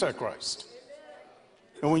the Antichrist.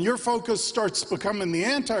 And when your focus starts becoming the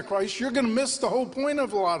Antichrist, you're going to miss the whole point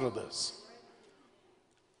of a lot of this.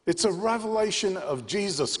 It's a revelation of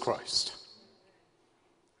Jesus Christ.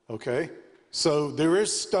 Okay? So there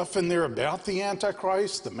is stuff in there about the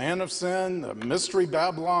Antichrist, the man of sin, the mystery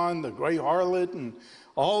Babylon, the great harlot, and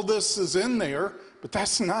all this is in there, but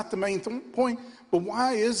that's not the main point. But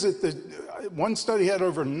why is it that one study had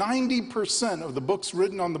over 90% of the books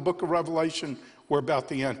written on the book of Revelation were about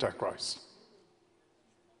the Antichrist?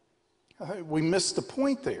 We missed the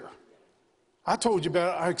point there. I told you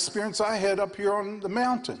about our experience I had up here on the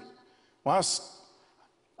mountain. Well,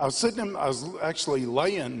 I was actually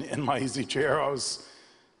laying in my easy chair. I was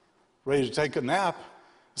ready to take a nap.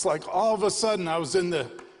 It's like all of a sudden I was in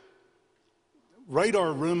the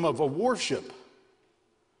radar room of a warship.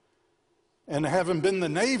 And having been in the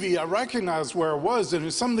Navy, I recognized where I was. And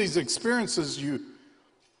in some of these experiences, you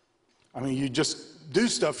just do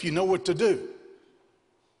stuff, you know what to do.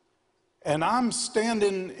 And I'm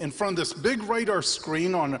standing in front of this big radar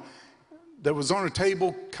screen that was on a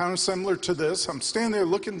table kind of similar to this. I'm standing there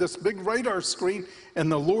looking at this big radar screen,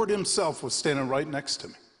 and the Lord himself was standing right next to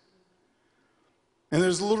me. And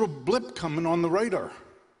there's a little blip coming on the radar,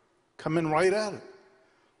 coming right at it.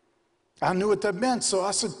 I knew what that meant, so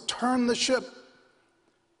I said, turn the ship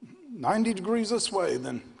 90 degrees this way,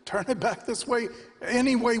 then Turn it back this way.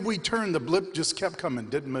 Any way we turned, the blip just kept coming,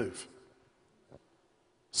 didn't move.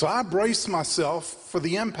 So I braced myself for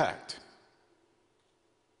the impact.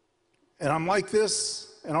 And I'm like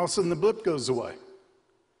this, and all of a sudden the blip goes away.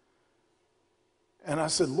 And I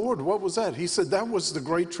said, Lord, what was that? He said, that was the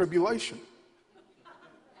Great Tribulation.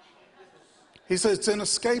 He said, it's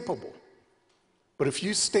inescapable. But if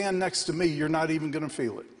you stand next to me, you're not even going to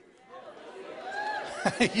feel it.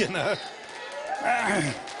 You know?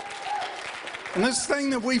 And this thing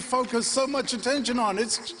that we focus so much attention on,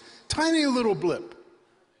 it's a tiny little blip.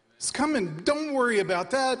 It's coming. Don't worry about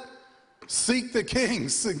that. Seek the King.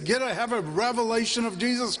 Have a revelation of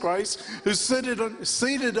Jesus Christ, who's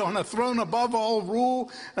seated on a throne above all rule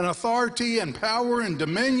and authority and power and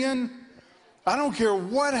dominion. I don't care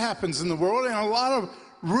what happens in the world, and a lot of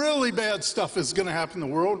really bad stuff is going to happen in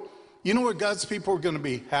the world. You know what? God's people are going to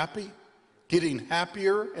be happy, getting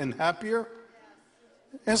happier and happier.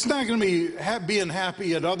 It's not going to be being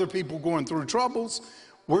happy at other people going through troubles.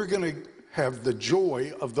 We're going to have the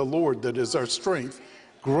joy of the Lord that is our strength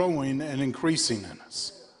growing and increasing in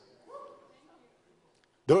us.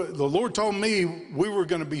 The Lord told me we were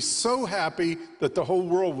going to be so happy that the whole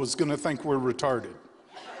world was going to think we're retarded.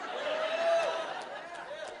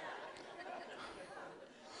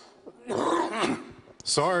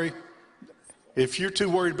 Sorry. If you're too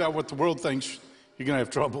worried about what the world thinks, you're going to have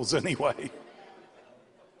troubles anyway.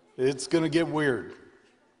 It's going to get weird.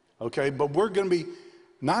 Okay? But we're going to be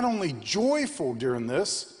not only joyful during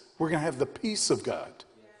this, we're going to have the peace of God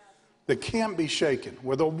that can't be shaken,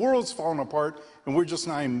 where the world's falling apart and we're just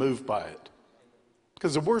not even moved by it.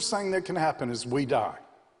 Because the worst thing that can happen is we die.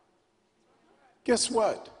 Guess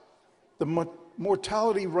what? The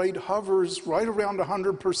mortality rate hovers right around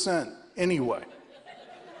 100% anyway.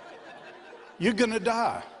 You're going to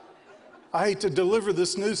die. I hate to deliver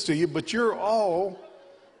this news to you, but you're all,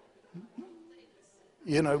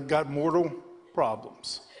 got mortal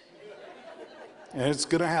problems. And it's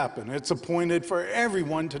going to happen. It's appointed for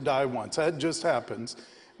everyone to die once. That just happens.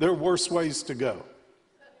 There are worse ways to go.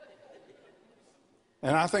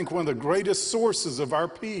 And I think one of the greatest sources of our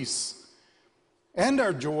peace and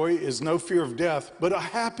our joy is no fear of death, but a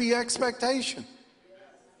happy expectation.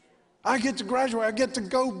 I get to graduate. I get to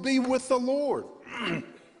go be with the Lord.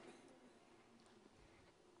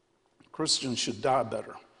 Christians should die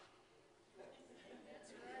better.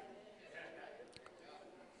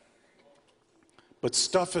 But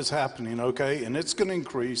stuff is happening, okay? And it's going to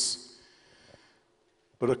increase.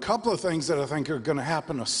 But a couple of things that I think are going to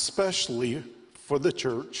happen, especially for the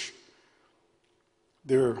church.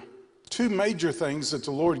 There are two major things that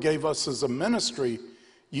the Lord gave us as a ministry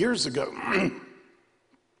years ago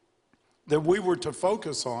that we were to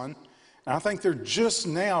focus on. And I think they're just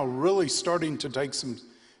now really starting to take some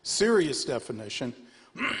serious definition.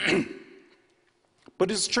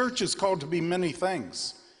 But his church is called to be many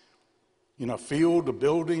things. A field, a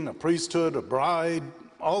building, a priesthood, a bride,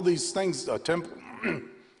 all these things, a temple,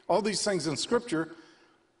 all these things in Scripture.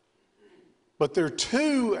 But there are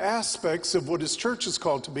two aspects of what his church is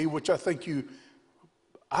called to be, which I think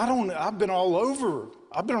I've been all over.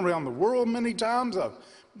 I've been around the world many times. I've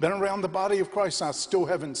been around the body of Christ, and I still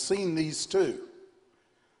haven't seen these two.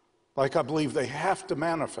 Like I believe they have to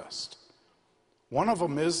manifest. One of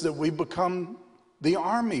them is that we become the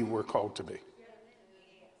army we're called to be.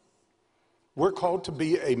 We're called to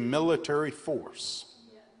be a military force,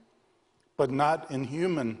 but not in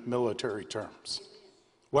human military terms.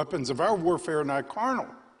 Weapons of our warfare are not carnal,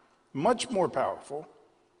 much more powerful,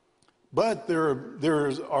 but there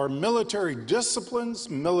are military disciplines,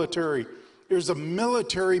 there's a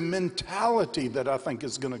military mentality that I think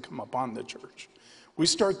is going to come upon the church. We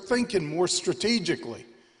start thinking more strategically.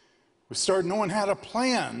 We start knowing how to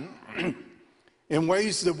plan in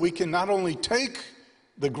ways that we can not only take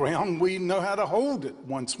the ground, we know how to hold it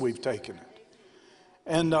once we've taken it.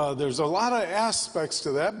 And there's a lot of aspects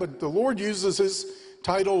to that, but the Lord uses his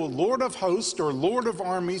title Lord of Hosts or Lord of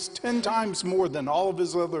Armies 10 times more than all of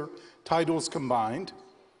his other titles combined.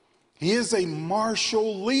 He is a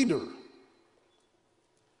martial leader.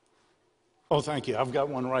 Oh, thank you. I've got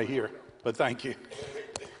one right here, but thank you.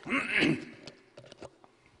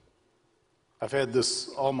 I've had this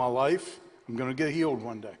all my life. I'm going to get healed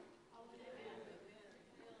one day.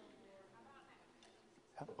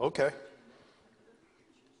 Okay.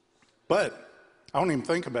 But I don't even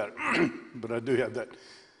think about it, but I do have that.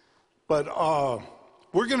 But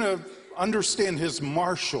we're going to understand his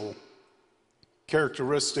martial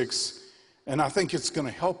characteristics, and I think it's going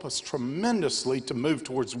to help us tremendously to move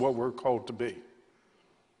towards what we're called to be.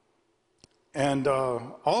 And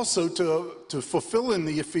also to fulfill in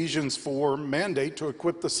the Ephesians 4 mandate to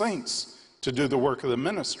equip the saints to do the work of the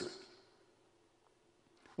ministry,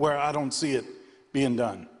 where I don't see it being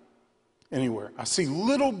done anywhere. I see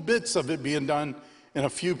little bits of it being done in a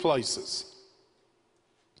few places.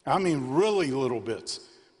 I mean, really little bits.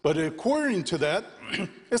 But according to that,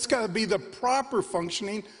 it's got to be the proper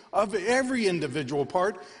functioning of every individual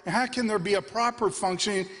part. And how can there be a proper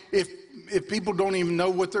functioning if people don't even know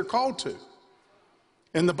what they're called to?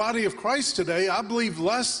 In the body of Christ today, I believe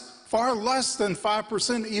far less than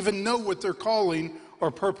 5% even know what their calling or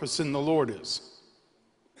purpose in the Lord is.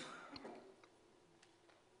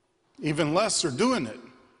 Even less are doing it.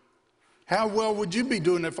 How well would you be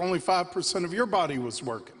doing if only 5% of your body was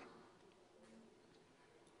working?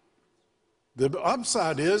 The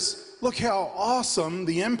upside is, look how awesome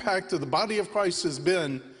the impact of the body of Christ has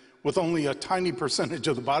been with only a tiny percentage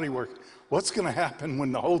of the body working. What's going to happen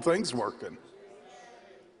when the whole thing's working?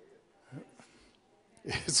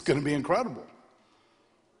 It's going to be incredible.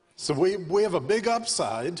 So we have a big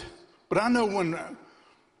upside, but I know when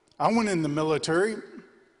I went in the military,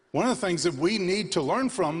 one of the things that we need to learn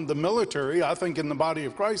from the military, I think in the body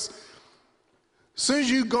of Christ, as soon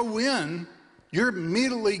as you go in, you're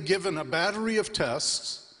immediately given a battery of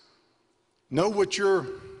tests, know what your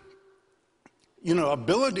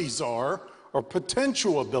abilities are or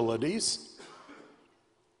potential abilities,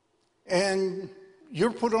 and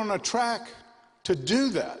you're put on a track to do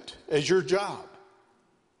that as your job.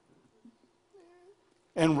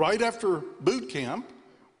 And right after boot camp,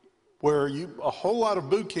 where a whole lot of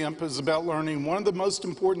boot camp is about learning one of the most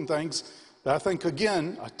important things that I think,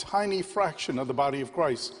 again, a tiny fraction of the body of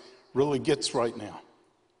Christ really gets right now.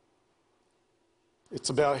 It's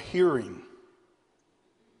about hearing.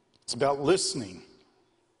 It's about listening.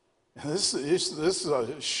 And this is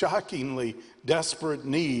a shockingly desperate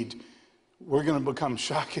need. We're going to become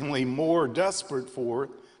shockingly more desperate for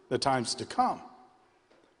the times to come.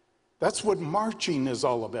 That's what marching is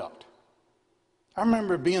all about. I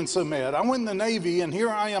remember being so mad. I went in the Navy, and here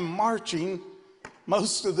I am marching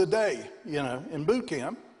most of the day, in boot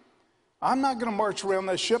camp. I'm not going to march around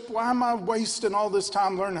that ship. Why am I wasting all this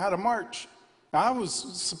time learning how to march? Now, I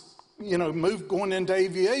was, going into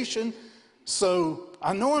aviation, so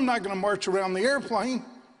I know I'm not going to march around the airplane.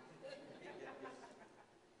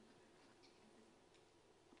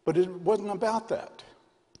 But it wasn't about that.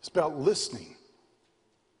 It's about listening.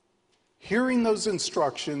 Hearing those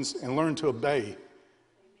instructions and learn to obey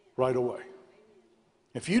right away.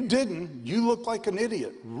 If you didn't, you look like an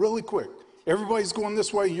idiot really quick. Everybody's going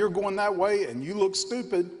this way, you're going that way, and you look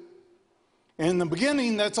stupid. And in the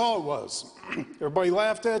beginning, that's all it was. Everybody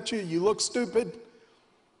laughed at you, you looked stupid.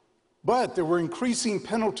 But there were increasing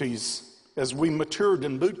penalties as we matured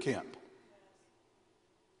in boot camp.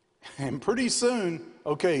 And pretty soon,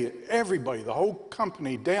 everybody, the whole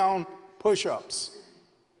company, down push-ups.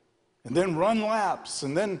 And then run laps.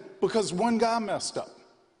 And then, because one guy messed up.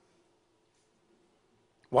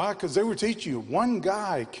 Why? Because they were teaching you, one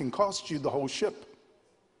guy can cost you the whole ship.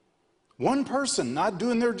 One person not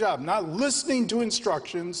doing their job, not listening to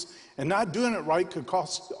instructions, and not doing it right could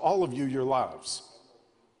cost all of you your lives.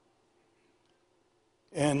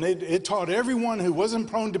 And it taught everyone who wasn't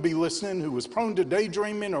prone to be listening, who was prone to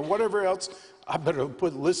daydreaming or whatever else, I better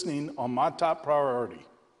put listening on my top priority.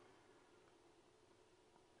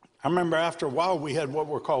 I remember after a while we had what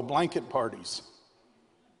were called blanket parties.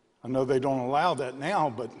 I know they don't allow that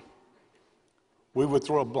now, but we would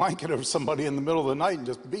throw a blanket over somebody in the middle of the night and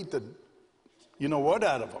just beat the you-know-what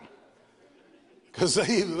out of them. Because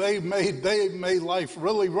they made life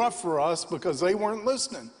really rough for us because they weren't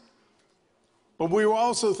listening. But we were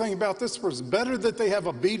also thinking about this: it's better that they have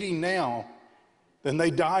a beating now than they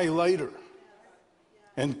die later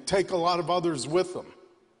and take a lot of others with them.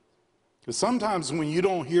 Because sometimes when you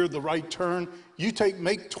don't hear the right turn, you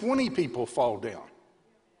make 20 people fall down.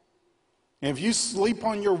 And if you sleep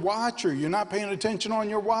on your watch or you're not paying attention on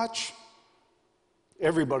your watch,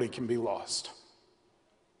 everybody can be lost.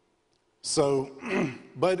 So,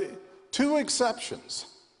 but two exceptions.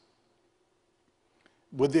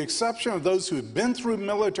 With the exception of those who have been through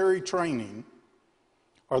military training,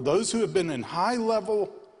 are those who have been in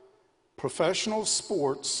high-level professional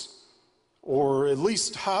sports, or at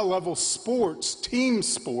least high-level sports, team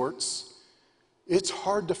sports. It's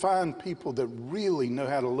hard to find people that really know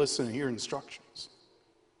how to listen and hear instructions.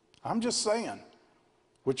 I'm just saying,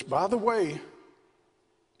 which, by the way,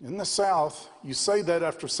 in the South, you say that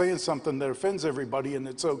after saying something that offends everybody, and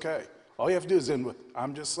it's okay. All you have to do is end with,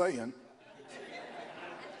 I'm just saying,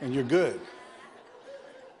 and you're good.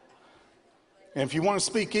 And if you want to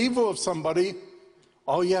speak evil of somebody,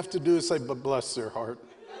 All you have to do is say, but bless their heart.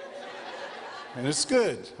 And it's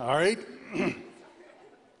good, all right?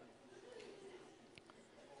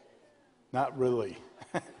 Not really.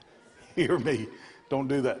 Hear me. Don't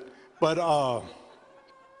do that. But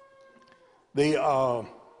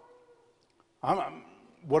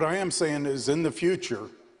what I am saying is in the future,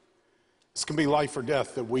 it's going to be life or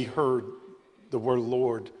death that we heard the word of the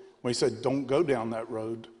Lord when he said, don't go down that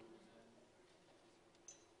road.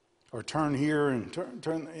 Or turn here and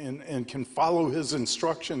turn and can follow his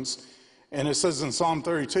instructions. And it says in Psalm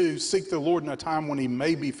 32, seek the Lord in a time when he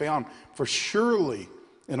may be found, for surely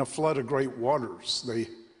in a flood of great waters they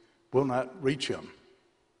will not reach him.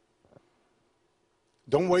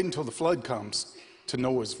 Don't wait until the flood comes to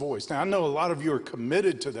know his voice. Now, I know a lot of you are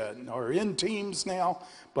committed to that and are in teams now,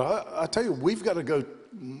 but I tell you, we've got to go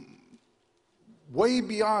way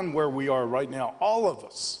beyond where we are right now, all of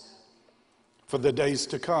us, for the days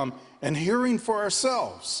to come, and hearing for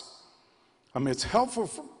ourselves. I mean, it's helpful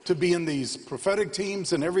to be in these prophetic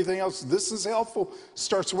teams and everything else. This is helpful,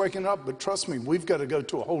 starts waking up, but trust me, we've got to go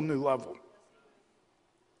to a whole new level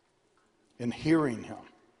in hearing him.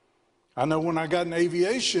 I know when I got in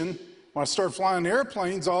aviation, when I started flying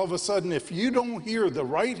airplanes, all of a sudden, if you don't hear the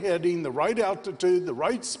right heading, the right altitude, the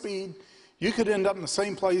right speed, you could end up in the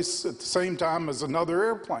same place at the same time as another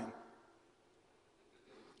airplane.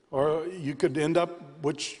 Or you could end up,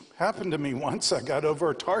 which happened to me once, I got over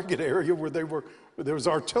a target area where there was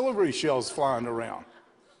artillery shells flying around.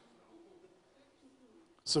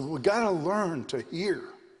 So we got to learn to hear.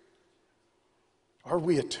 Are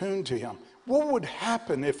we attuned to him? What would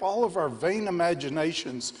happen if all of our vain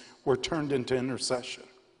imaginations were turned into intercession?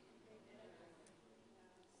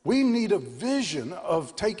 We need a vision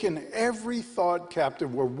of taking every thought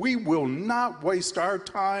captive where we will not waste our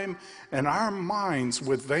time and our minds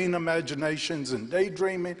with vain imaginations and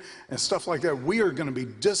daydreaming and stuff like that. We are going to be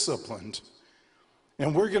disciplined,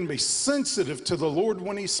 and we're going to be sensitive to the Lord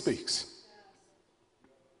when he speaks.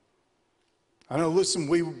 I know, listen,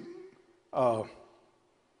 we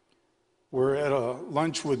were at a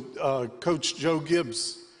lunch with Coach Joe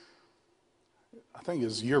Gibbs. I think it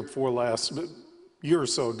was the year before last, but year or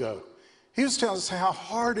so ago. He was telling us how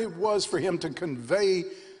hard it was for him to convey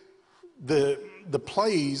the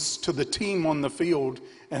plays to the team on the field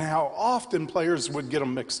and how often players would get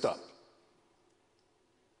them mixed up.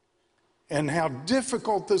 And how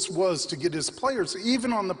difficult this was to get his players,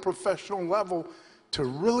 even on the professional level, to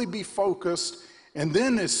really be focused. And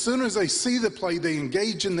then as soon as they see the play, they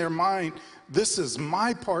engage in their mind, this is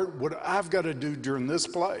my part, what I've got to do during this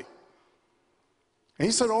play. And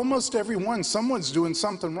he said almost everyone, someone's doing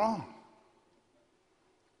something wrong.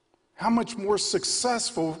 How much more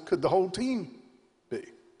successful could the whole team be? If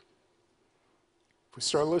we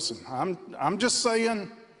start listening. I'm just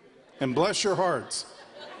saying, and bless your hearts.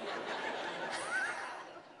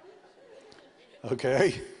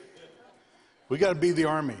 Okay? We got to be the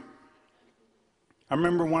Army. I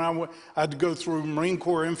remember when I had to go through Marine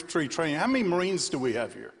Corps infantry training. How many Marines do we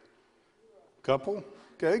have here? A couple?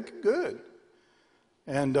 Okay, good.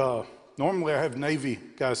 And normally I have Navy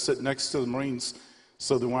guys sit next to the Marines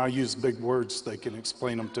so that when I use big words, they can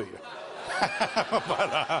explain them to you.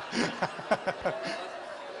 But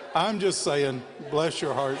I'm just saying, bless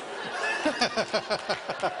your heart.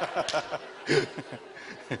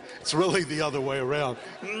 It's really the other way around.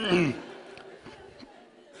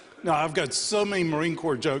 No, I've got so many Marine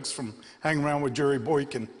Corps jokes from hanging around with Jerry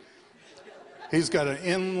Boykin. He's got an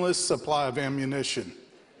endless supply of ammunition.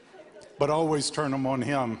 But I always turn them on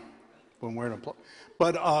him when we're in a place.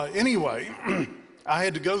 But anyway, I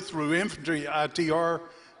had to go through infantry ITR.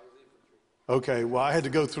 Okay, well, I had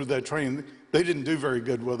to go through that training. They didn't do very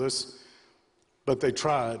good with us, but they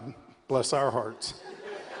tried. Bless our hearts.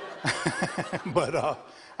 But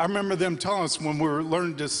I remember them telling us when we were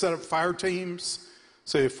learning to set up fire teams,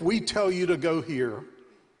 so if we tell you to go here,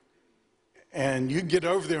 and you get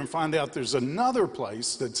over there and find out there's another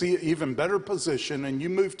place that's even better position, and you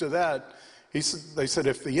move to that, they said,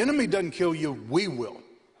 if the enemy doesn't kill you, we will.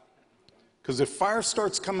 Because if fire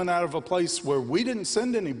starts coming out of a place where we didn't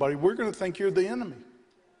send anybody, we're going to think you're the enemy.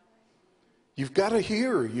 You've got to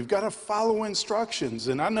hear. You've got to follow instructions.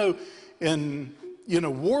 And I know in,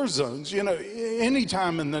 war zones, any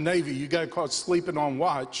time in the Navy, you got caught sleeping on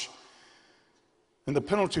watch, and the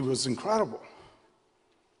penalty was incredible.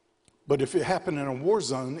 But if it happened in a war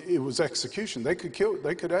zone, it was execution. They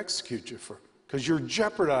could execute you because you're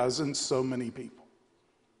jeopardizing so many people.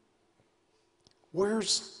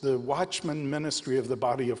 Where's the watchman ministry of the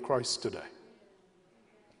body of Christ today?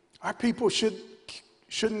 Our people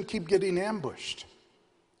shouldn't keep getting ambushed.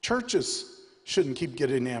 Churches shouldn't keep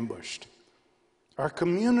getting ambushed. our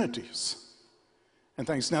communities and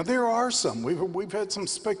things. Now, there are some. We've had some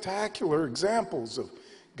spectacular examples of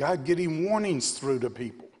God getting warnings through to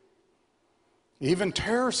people. Even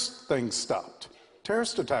terrorist things stopped.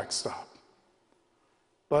 Terrorist attacks stopped.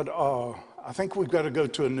 But I think we've got to go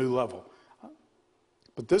to a new level.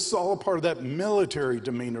 But this is all a part of that military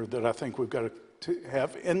demeanor that I think we've got to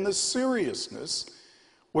have, in the seriousness,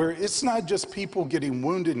 where it's not just people getting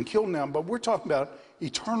wounded and killed now, but we're talking about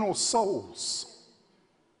eternal souls.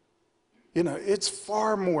 You know, it's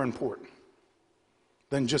far more important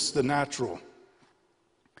than just the natural.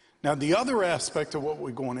 Now, the other aspect of what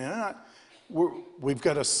we're going in, we've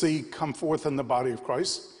got to see come forth in the body of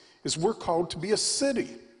Christ, is we're called to be a city,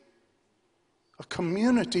 a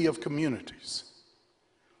community of communities.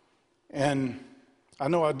 And I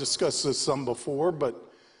know I discussed this some before, but,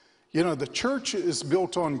 you know, the church is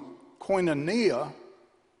built on koinonia.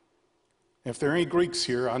 If there are any Greeks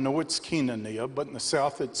here, I know it's koinonia, but in the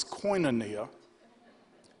South it's koinonia.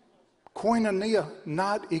 Koinonia,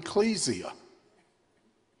 not ecclesia.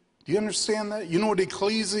 Do you understand that? You know what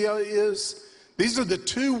ecclesia is? These are the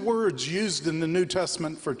two words used in the New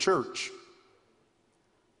Testament for church.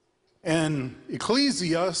 And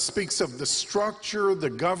ecclesia speaks of the structure, the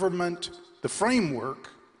government, the framework.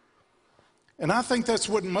 And I think that's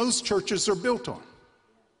what most churches are built on.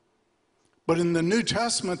 But in the New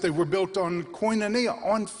Testament, they were built on koinonia,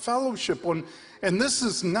 on fellowship, and this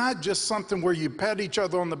is not just something where you pat each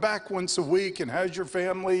other on the back once a week and how's your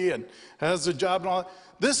family and how's the job and all that.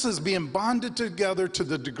 This is being bonded together to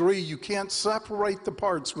the degree you can't separate the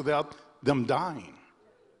parts without them dying.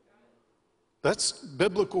 That's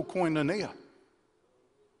biblical koinonia.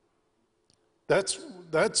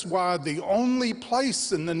 That's why the only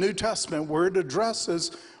place in the New Testament where it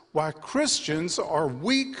addresses why Christians are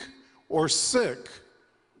weak or sick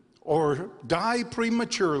or die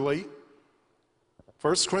prematurely,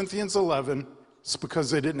 1 Corinthians 11, it's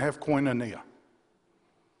because they didn't have koinonia.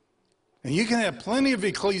 And you can have plenty of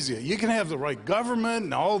ecclesia. You can have the right government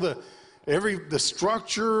and all the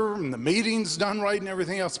structure and the meetings done right and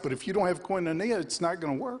everything else, but if you don't have koinonia, it's not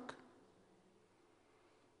going to work.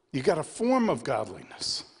 You got a form of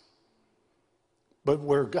godliness. But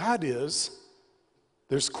where God is,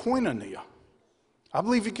 there's koinonia. I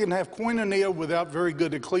believe you can have koinonia without very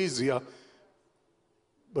good ecclesia,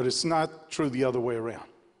 but it's not true the other way around.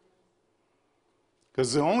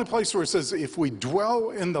 Because the only place where it says, if we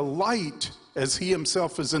dwell in the light as he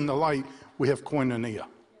himself is in the light, we have koinonia.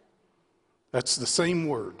 That's the same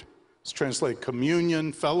word. It's translated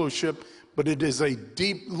communion, fellowship, but it is a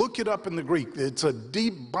deep, look it up in the Greek, it's a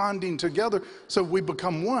deep bonding together so we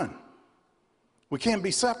become one. We can't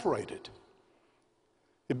be separated.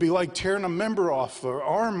 It'd be like tearing a member off or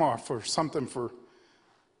arm off or something for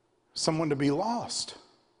someone to be lost.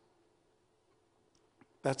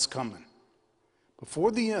 That's coming. Before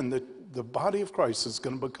the end, the body of Christ is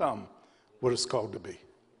going to become what it's called to be.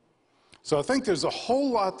 So I think there's a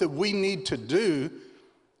whole lot that we need to do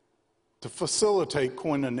to facilitate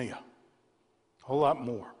koinonia. A whole lot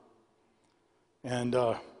more. And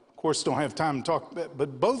of course, don't have time to talk about,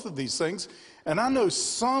 but both of these things, and I know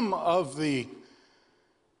some of the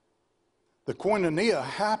koinonia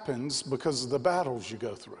happens because of the battles you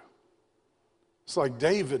go through. It's like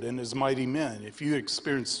David and his mighty men. If you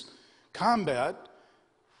experience combat,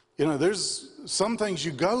 you know, there's some things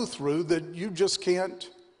you go through that you just can't,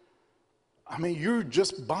 I mean, you're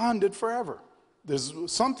just bonded forever. There's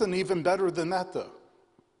something even better than that, though.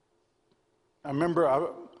 I remember a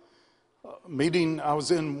meeting I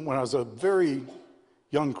was in when I was a very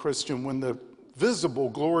young Christian when the visible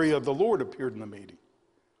glory of the Lord appeared in the meeting.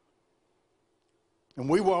 And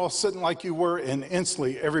we were all sitting like you were, and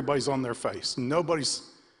instantly everybody's on their face.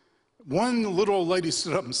 One little old lady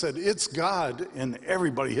stood up and said, "It's God," and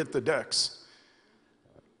everybody hit the decks.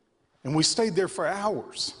 And we stayed there for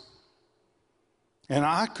hours. And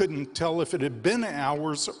I couldn't tell if it had been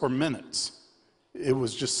hours or minutes. It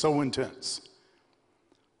was just so intense.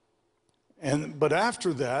 But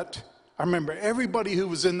after that, I remember everybody who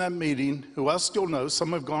was in that meeting, who I still know,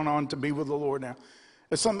 some have gone on to be with the Lord now.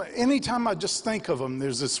 Anytime I just think of them,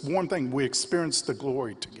 there's this one thing, we experience the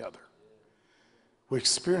glory together. We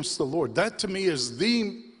experience the Lord. That to me is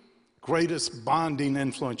the greatest bonding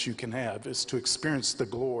influence you can have, is to experience the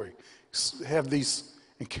glory. Have these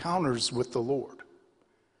encounters with the Lord.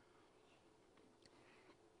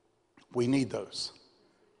 We need those.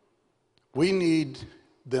 We need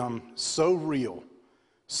them so real,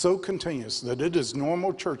 so continuous, that it is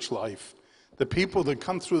normal church life. The people that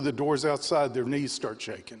come through the doors outside, their knees start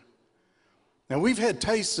shaking. Now, we've had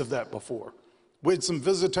tastes of that before. We had some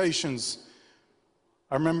visitations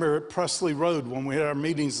I remember at Presley Road when we had our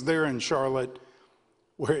meetings there in Charlotte,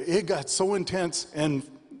 where it got so intense, and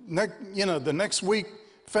the next week,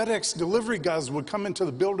 FedEx delivery guys would come into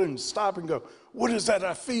the building and stop and go, "What is that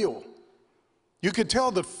I feel?" You could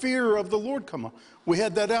tell the fear of the Lord come on. We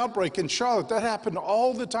had that outbreak in Charlotte. That happened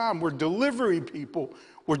all the time, where delivery people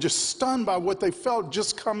were just stunned by what they felt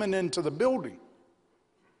just coming into the building.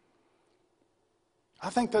 I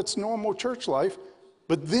think that's normal church life,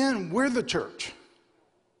 but then we're the church.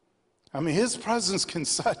 I mean, his presence can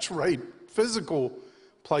saturate physical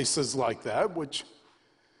places like that,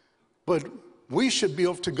 but we should be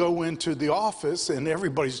able to go into the office and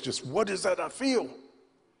everybody's just, "What is that I feel?"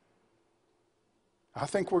 I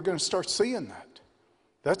think we're going to start seeing that.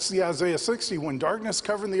 That's the Isaiah 60. When darkness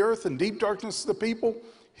covering the earth and deep darkness the people,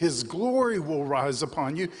 his glory will rise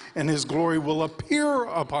upon you and his glory will appear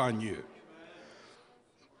upon you.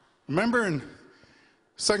 Remember in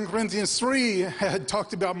 2 Corinthians 3 had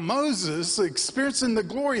talked about Moses experiencing the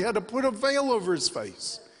glory. He had to put a veil over his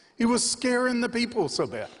face. He was scaring the people so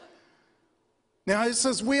bad. Now it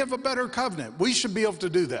says we have a better covenant. We should be able to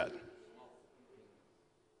do that.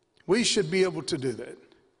 We should be able to do that.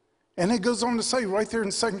 And it goes on to say right there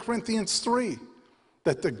in 2 Corinthians 3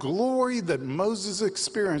 that the glory that Moses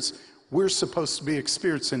experienced, we're supposed to be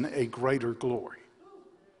experiencing a greater glory.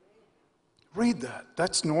 Read that.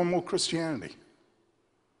 That's normal Christianity.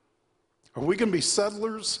 Are we going to be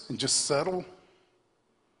settlers and just settle?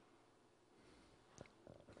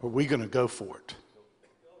 Or are we going to go for it?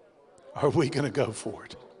 Are we going to go for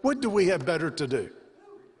it? What do we have better to do?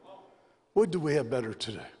 What do we have better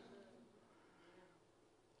to do?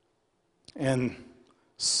 And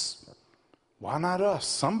why not us?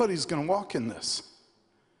 Somebody's going to walk in this.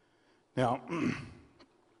 Now,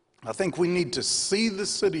 I think we need to see the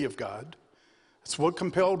city of God. That's what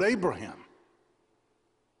compelled Abraham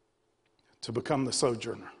to become the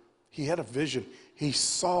sojourner. He had a vision. He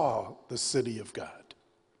saw the city of God.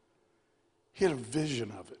 He had a vision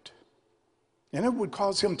of it. And it would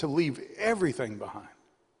cause him to leave everything behind.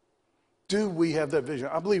 Do we have that vision?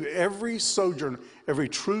 I believe every sojourner, every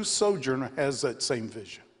true sojourner has that same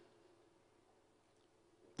vision.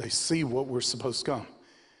 They see what we're supposed to come.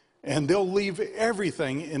 And they'll leave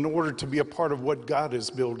everything in order to be a part of what God is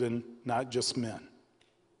building, not just men.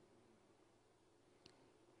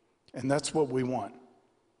 And that's what we want.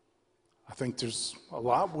 I think there's a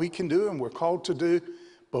lot we can do and we're called to do,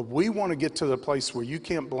 but we want to get to the place where you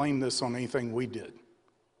can't blame this on anything we did.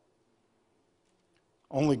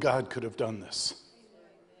 Only God could have done this.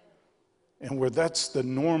 And where that's the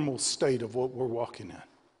normal state of what we're walking in.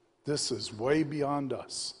 This is way beyond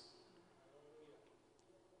us.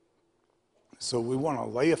 So we want to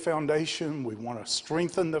lay a foundation. We want to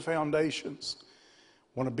strengthen the foundations.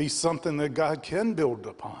 Want to be something that God can build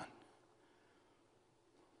upon.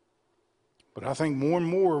 But I think more and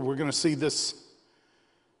more we're going to see this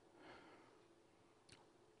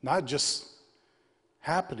not just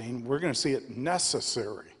happening, we're going to see it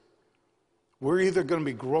necessary. We're either going to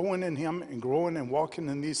be growing in Him and growing and walking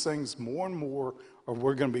in these things more and more, or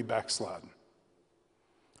we're going to be backsliding.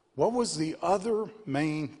 What was the other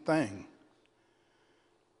main thing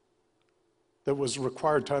that was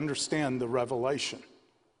required to understand the revelation?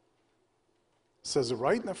 It says it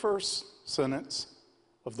right in the first sentence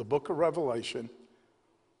of the book of Revelation.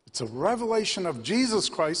 It's a revelation of Jesus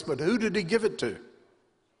Christ, but who did He give it to?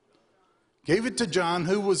 Gave it to John.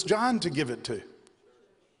 Who was John to give it to?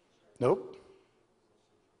 Nope.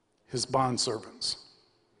 His bondservants.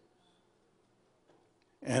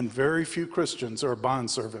 And very few Christians are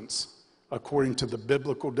bondservants according to the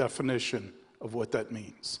biblical definition of what that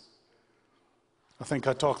means. I think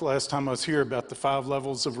I talked last time I was here about the 5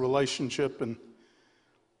 levels of relationship, and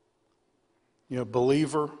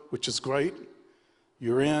believer, which is great.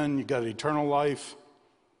 You're in, you got eternal life.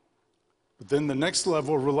 But then the next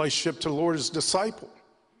level of relationship to the Lord is disciple.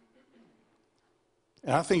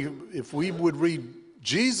 And I think if we would read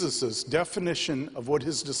Jesus' definition of what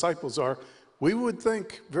his disciples are, we would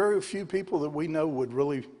think very few people that we know would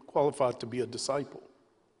really qualify to be a disciple.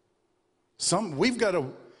 We've got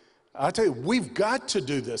to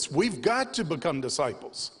do this. We've got to become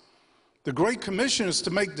disciples. The Great Commission is to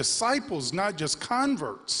make disciples, not just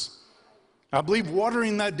converts. I believe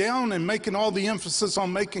watering that down and making all the emphasis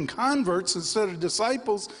on making converts instead of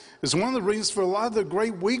disciples is one of the reasons for a lot of the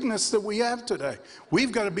great weakness that we have today.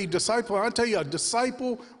 We've got to be disciples. I tell you, a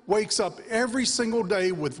disciple wakes up every single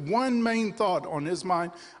day with one main thought on his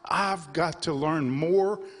mind: I've got to learn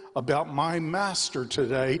more about my master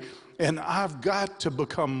today, and I've got to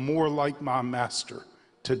become more like my master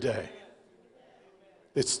today.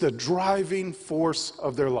 It's the driving force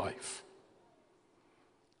of their life.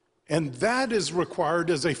 And that is required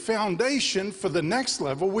as a foundation for the next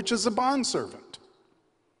level, which is a bondservant.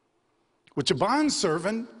 Which a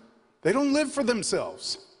bondservant, they don't live for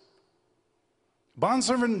themselves.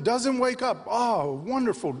 Bondservant doesn't wake up, oh,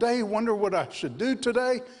 wonderful day, wonder what I should do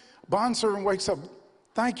today. Bondservant wakes up,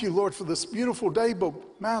 thank you, Lord, for this beautiful day, but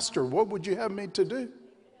Master, what would you have me to do?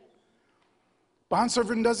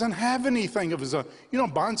 Bondservant doesn't have anything of his own. You know,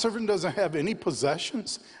 bondservant doesn't have any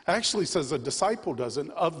possessions. Actually says a disciple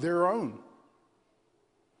doesn't, of their own.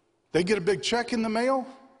 They get a big check in the mail.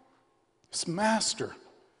 It's, Master,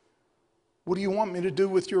 what do you want me to do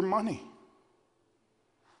with your money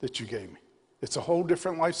that you gave me? It's a whole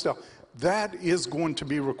different lifestyle. That is going to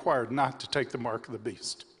be required, not to take the mark of the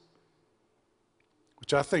beast,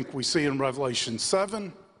 which I think we see in Revelation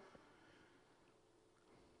 7,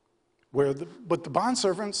 but the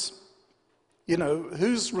bondservants, you know,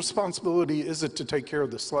 whose responsibility is it to take care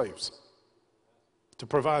of the slaves? To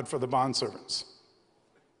provide for the bondservants?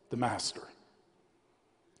 The master.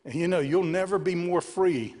 And you know, you'll never be more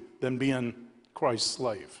free than being Christ's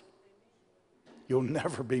slave. You'll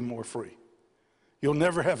never be more free. You'll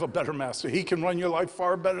never have a better master. He can run your life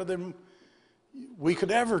far better than we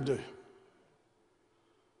could ever do.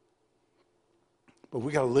 But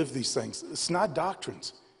we got to live these things. It's not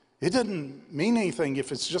doctrines. It doesn't mean anything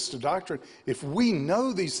if it's just a doctrine. If we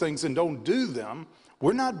know these things and don't do them,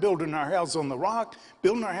 we're not building our house on the rock.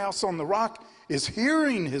 Building our house on the rock is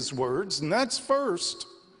hearing his words, and that's first.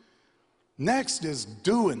 Next is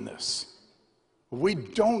doing this. We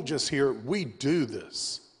don't just hear it, we do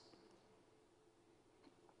this.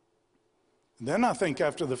 And then I think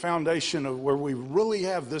after the foundation of where we really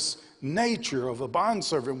have this nature of a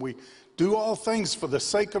bondservant, we do all things for the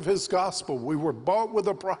sake of his gospel. We were bought with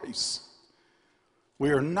a price.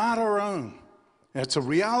 We are not our own. And it's a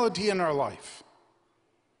reality in our life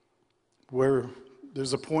where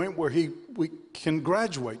there's a point where we can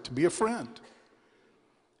graduate to be a friend.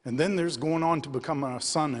 And then there's going on to become a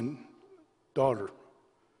son and daughter.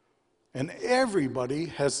 And everybody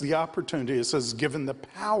has the opportunity, it says, given the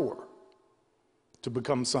power to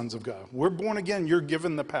become sons of God. We're born again, you're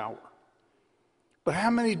given the power. But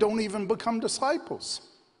how many don't even become disciples?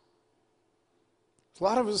 A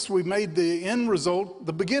lot of us, we made the end result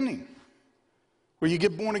the beginning. Where you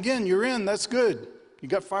get born again, you're in, that's good. You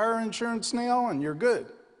got fire insurance now and you're good.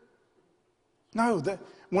 No,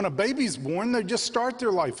 when a baby's born, they just start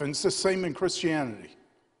their life, and it's the same in Christianity.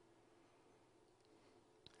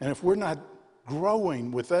 And if we're not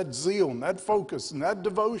growing with that zeal and that focus and that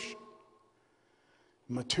devotion,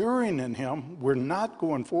 maturing in him, we're not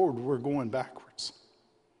going forward, we're going backwards.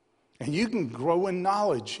 And you can grow in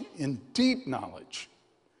knowledge, in deep knowledge,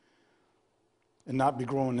 and not be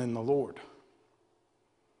growing in the Lord.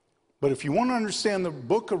 But if you want to understand the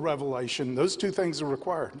book of Revelation, those two things are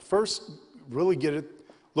required. First, really get it,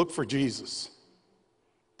 look for Jesus.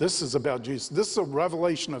 This is about Jesus. This is a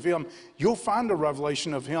revelation of him. You'll find a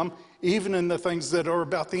revelation of him even in the things that are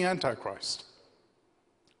about the Antichrist.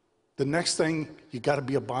 The next thing, you got to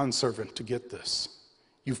be a bondservant to get this.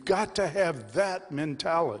 You've got to have that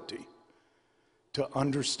mentality to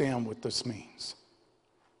understand what this means.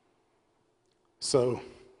 So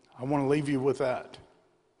I want to leave you with that.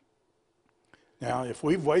 Now, if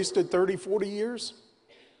we've wasted 30, 40 years,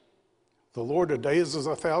 the Lord, a day is as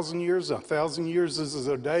 1,000 years. 1,000 years is as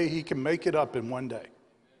a day. He can make it up in one day.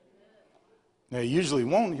 Now, he usually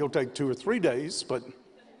won't. He'll take 2 or 3 days, but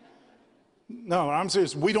no, I'm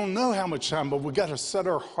serious. We don't know how much time, but we got to set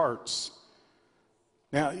our hearts.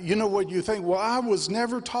 Now, you know what you think? Well, I was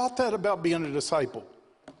never taught that about being a disciple.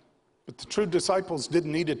 But the true disciples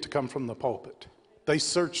didn't need it to come from the pulpit. They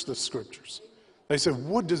searched the scriptures. They said,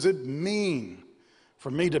 what does it mean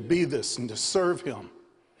for me to be this and to serve him?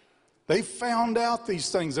 They found out these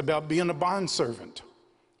things about being a bondservant.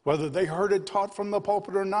 Whether they heard it taught from the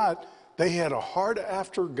pulpit or not, they had a heart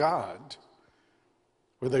after God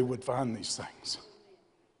where they would find these things.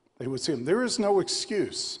 They would see them. There is no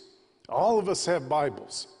excuse. All of us have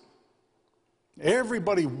Bibles.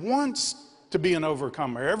 Everybody wants to be an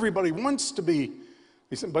overcomer. Everybody wants to be,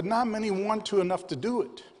 but not many want to enough to do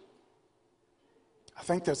it. I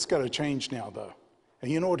think that's got to change now, though.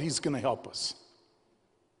 And you know what? He's going to help us.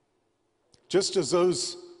 Just as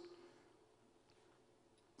those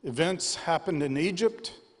events happened in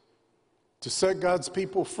Egypt to set God's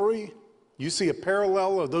people free, you see a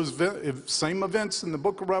parallel of those same events in the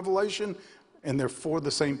book of Revelation, and they're for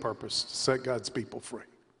the same purpose, to set God's people free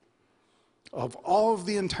of all of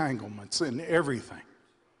the entanglements and everything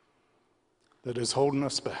that is holding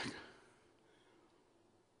us back.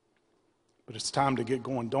 But it's time to get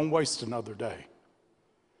going. Don't waste another day.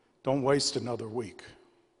 Don't waste another week.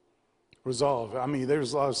 Resolve. I mean,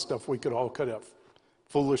 there's a lot of stuff we could all cut out.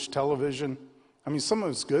 Foolish television. I mean, some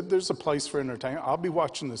of it's good. There's a place for entertainment. I'll be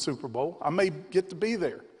watching the Super Bowl. I may get to be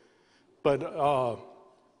there. But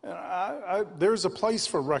there's a place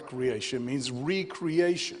for recreation. It means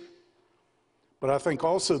recreation. But I think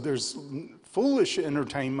also there's foolish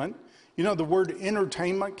entertainment. You know, the word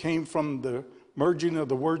entertainment came from the merging of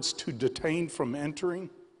the words to detain from entering.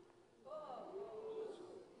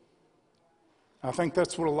 I think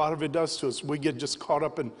that's what a lot of it does to us. We get just caught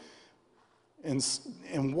up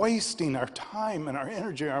in wasting our time and our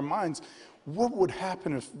energy, our minds. What would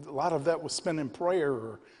happen if a lot of that was spent in prayer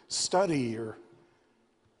or study, or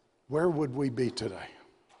where would we be today?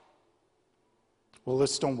 Well,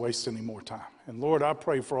 let's don't waste any more time. And Lord, I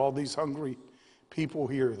pray for all these hungry people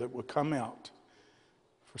here that would come out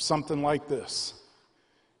for something like this,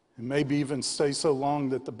 and maybe even stay so long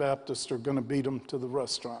that the Baptists are going to beat them to the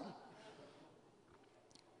restaurant.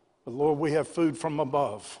 But Lord, we have food from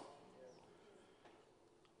above.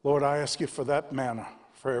 Lord, I ask you for that manna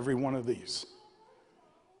for every one of these.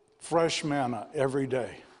 Fresh manna every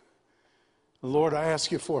day. Lord, I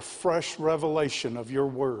ask you for a fresh revelation of your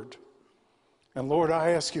word. And Lord,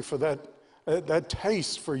 I ask you for that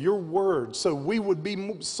taste for your word, so we would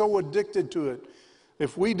be so addicted to it.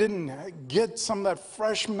 If we didn't get some of that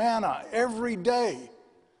fresh manna every day,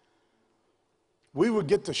 we would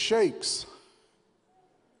get the shakes.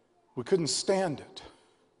 We couldn't stand it.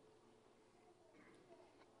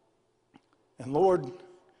 And Lord,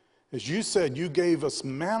 as you said, you gave us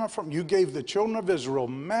you gave the children of Israel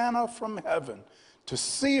manna from heaven to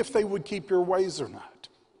see if they would keep your ways or not.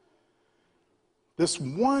 This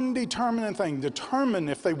one determining thing, determine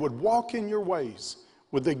if they would walk in your ways.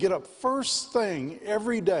 Would they get up first thing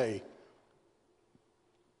every day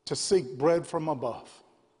to seek bread from above?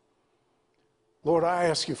 Lord, I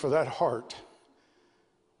ask you for that heart,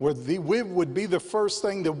 where we would be the first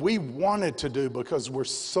thing that we wanted to do because we're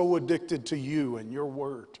so addicted to you and your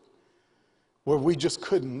word, where we just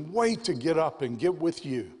couldn't wait to get up and get with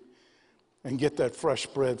you and get that fresh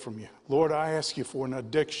bread from you. Lord, I ask you for an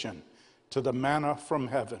addiction to the manna from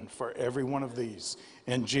heaven for every one of these.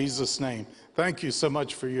 In Jesus' name, thank you so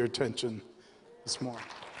much for your attention this morning.